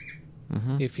YouTube.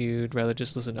 Mm-hmm. If you'd rather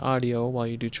just listen to audio while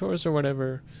you do chores or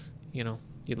whatever, you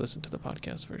listen to the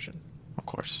podcast version. Of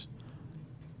course.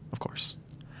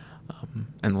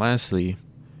 And lastly,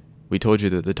 we told you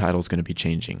that the title is going to be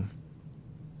changing.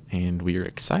 And we are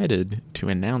excited to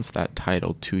announce that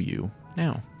title to you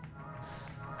now.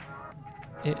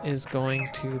 It is going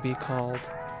to be called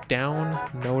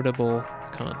Downloadable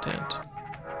Content.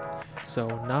 So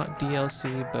not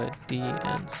DLC, but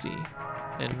DNC.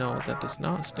 And no, that does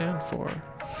not stand for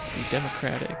the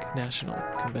Democratic National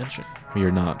Convention. We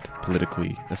are not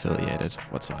politically affiliated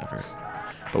whatsoever.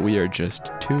 But we are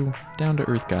just 2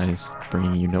 down-to-earth guys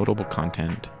bringing you notable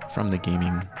content from the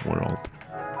gaming world.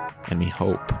 And we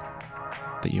hope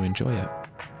that you enjoy it.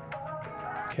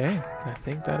 Okay, I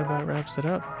think that about wraps it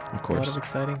up. Of course. A lot of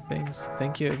exciting things.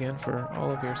 Thank you again for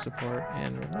all of your support.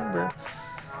 And remember,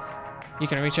 you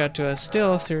can reach out to us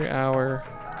still through our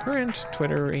current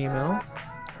Twitter or email,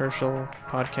 Hoecherl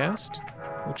Podcast.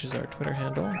 which is our Twitter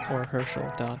handle, or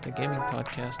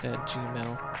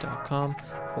Hoecherl.agamingpodcast@gmail.com.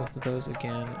 Both of those,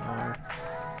 again, are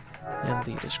in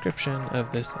the description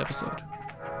of this episode.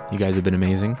 You guys have been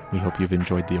amazing. We hope you've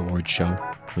enjoyed the award show.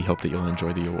 We hope that you'll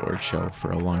enjoy the award show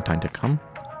for a long time to come.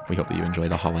 We hope that you enjoy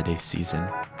the holiday season,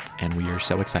 and we are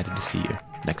so excited to see you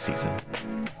next season.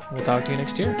 We'll talk to you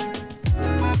next year.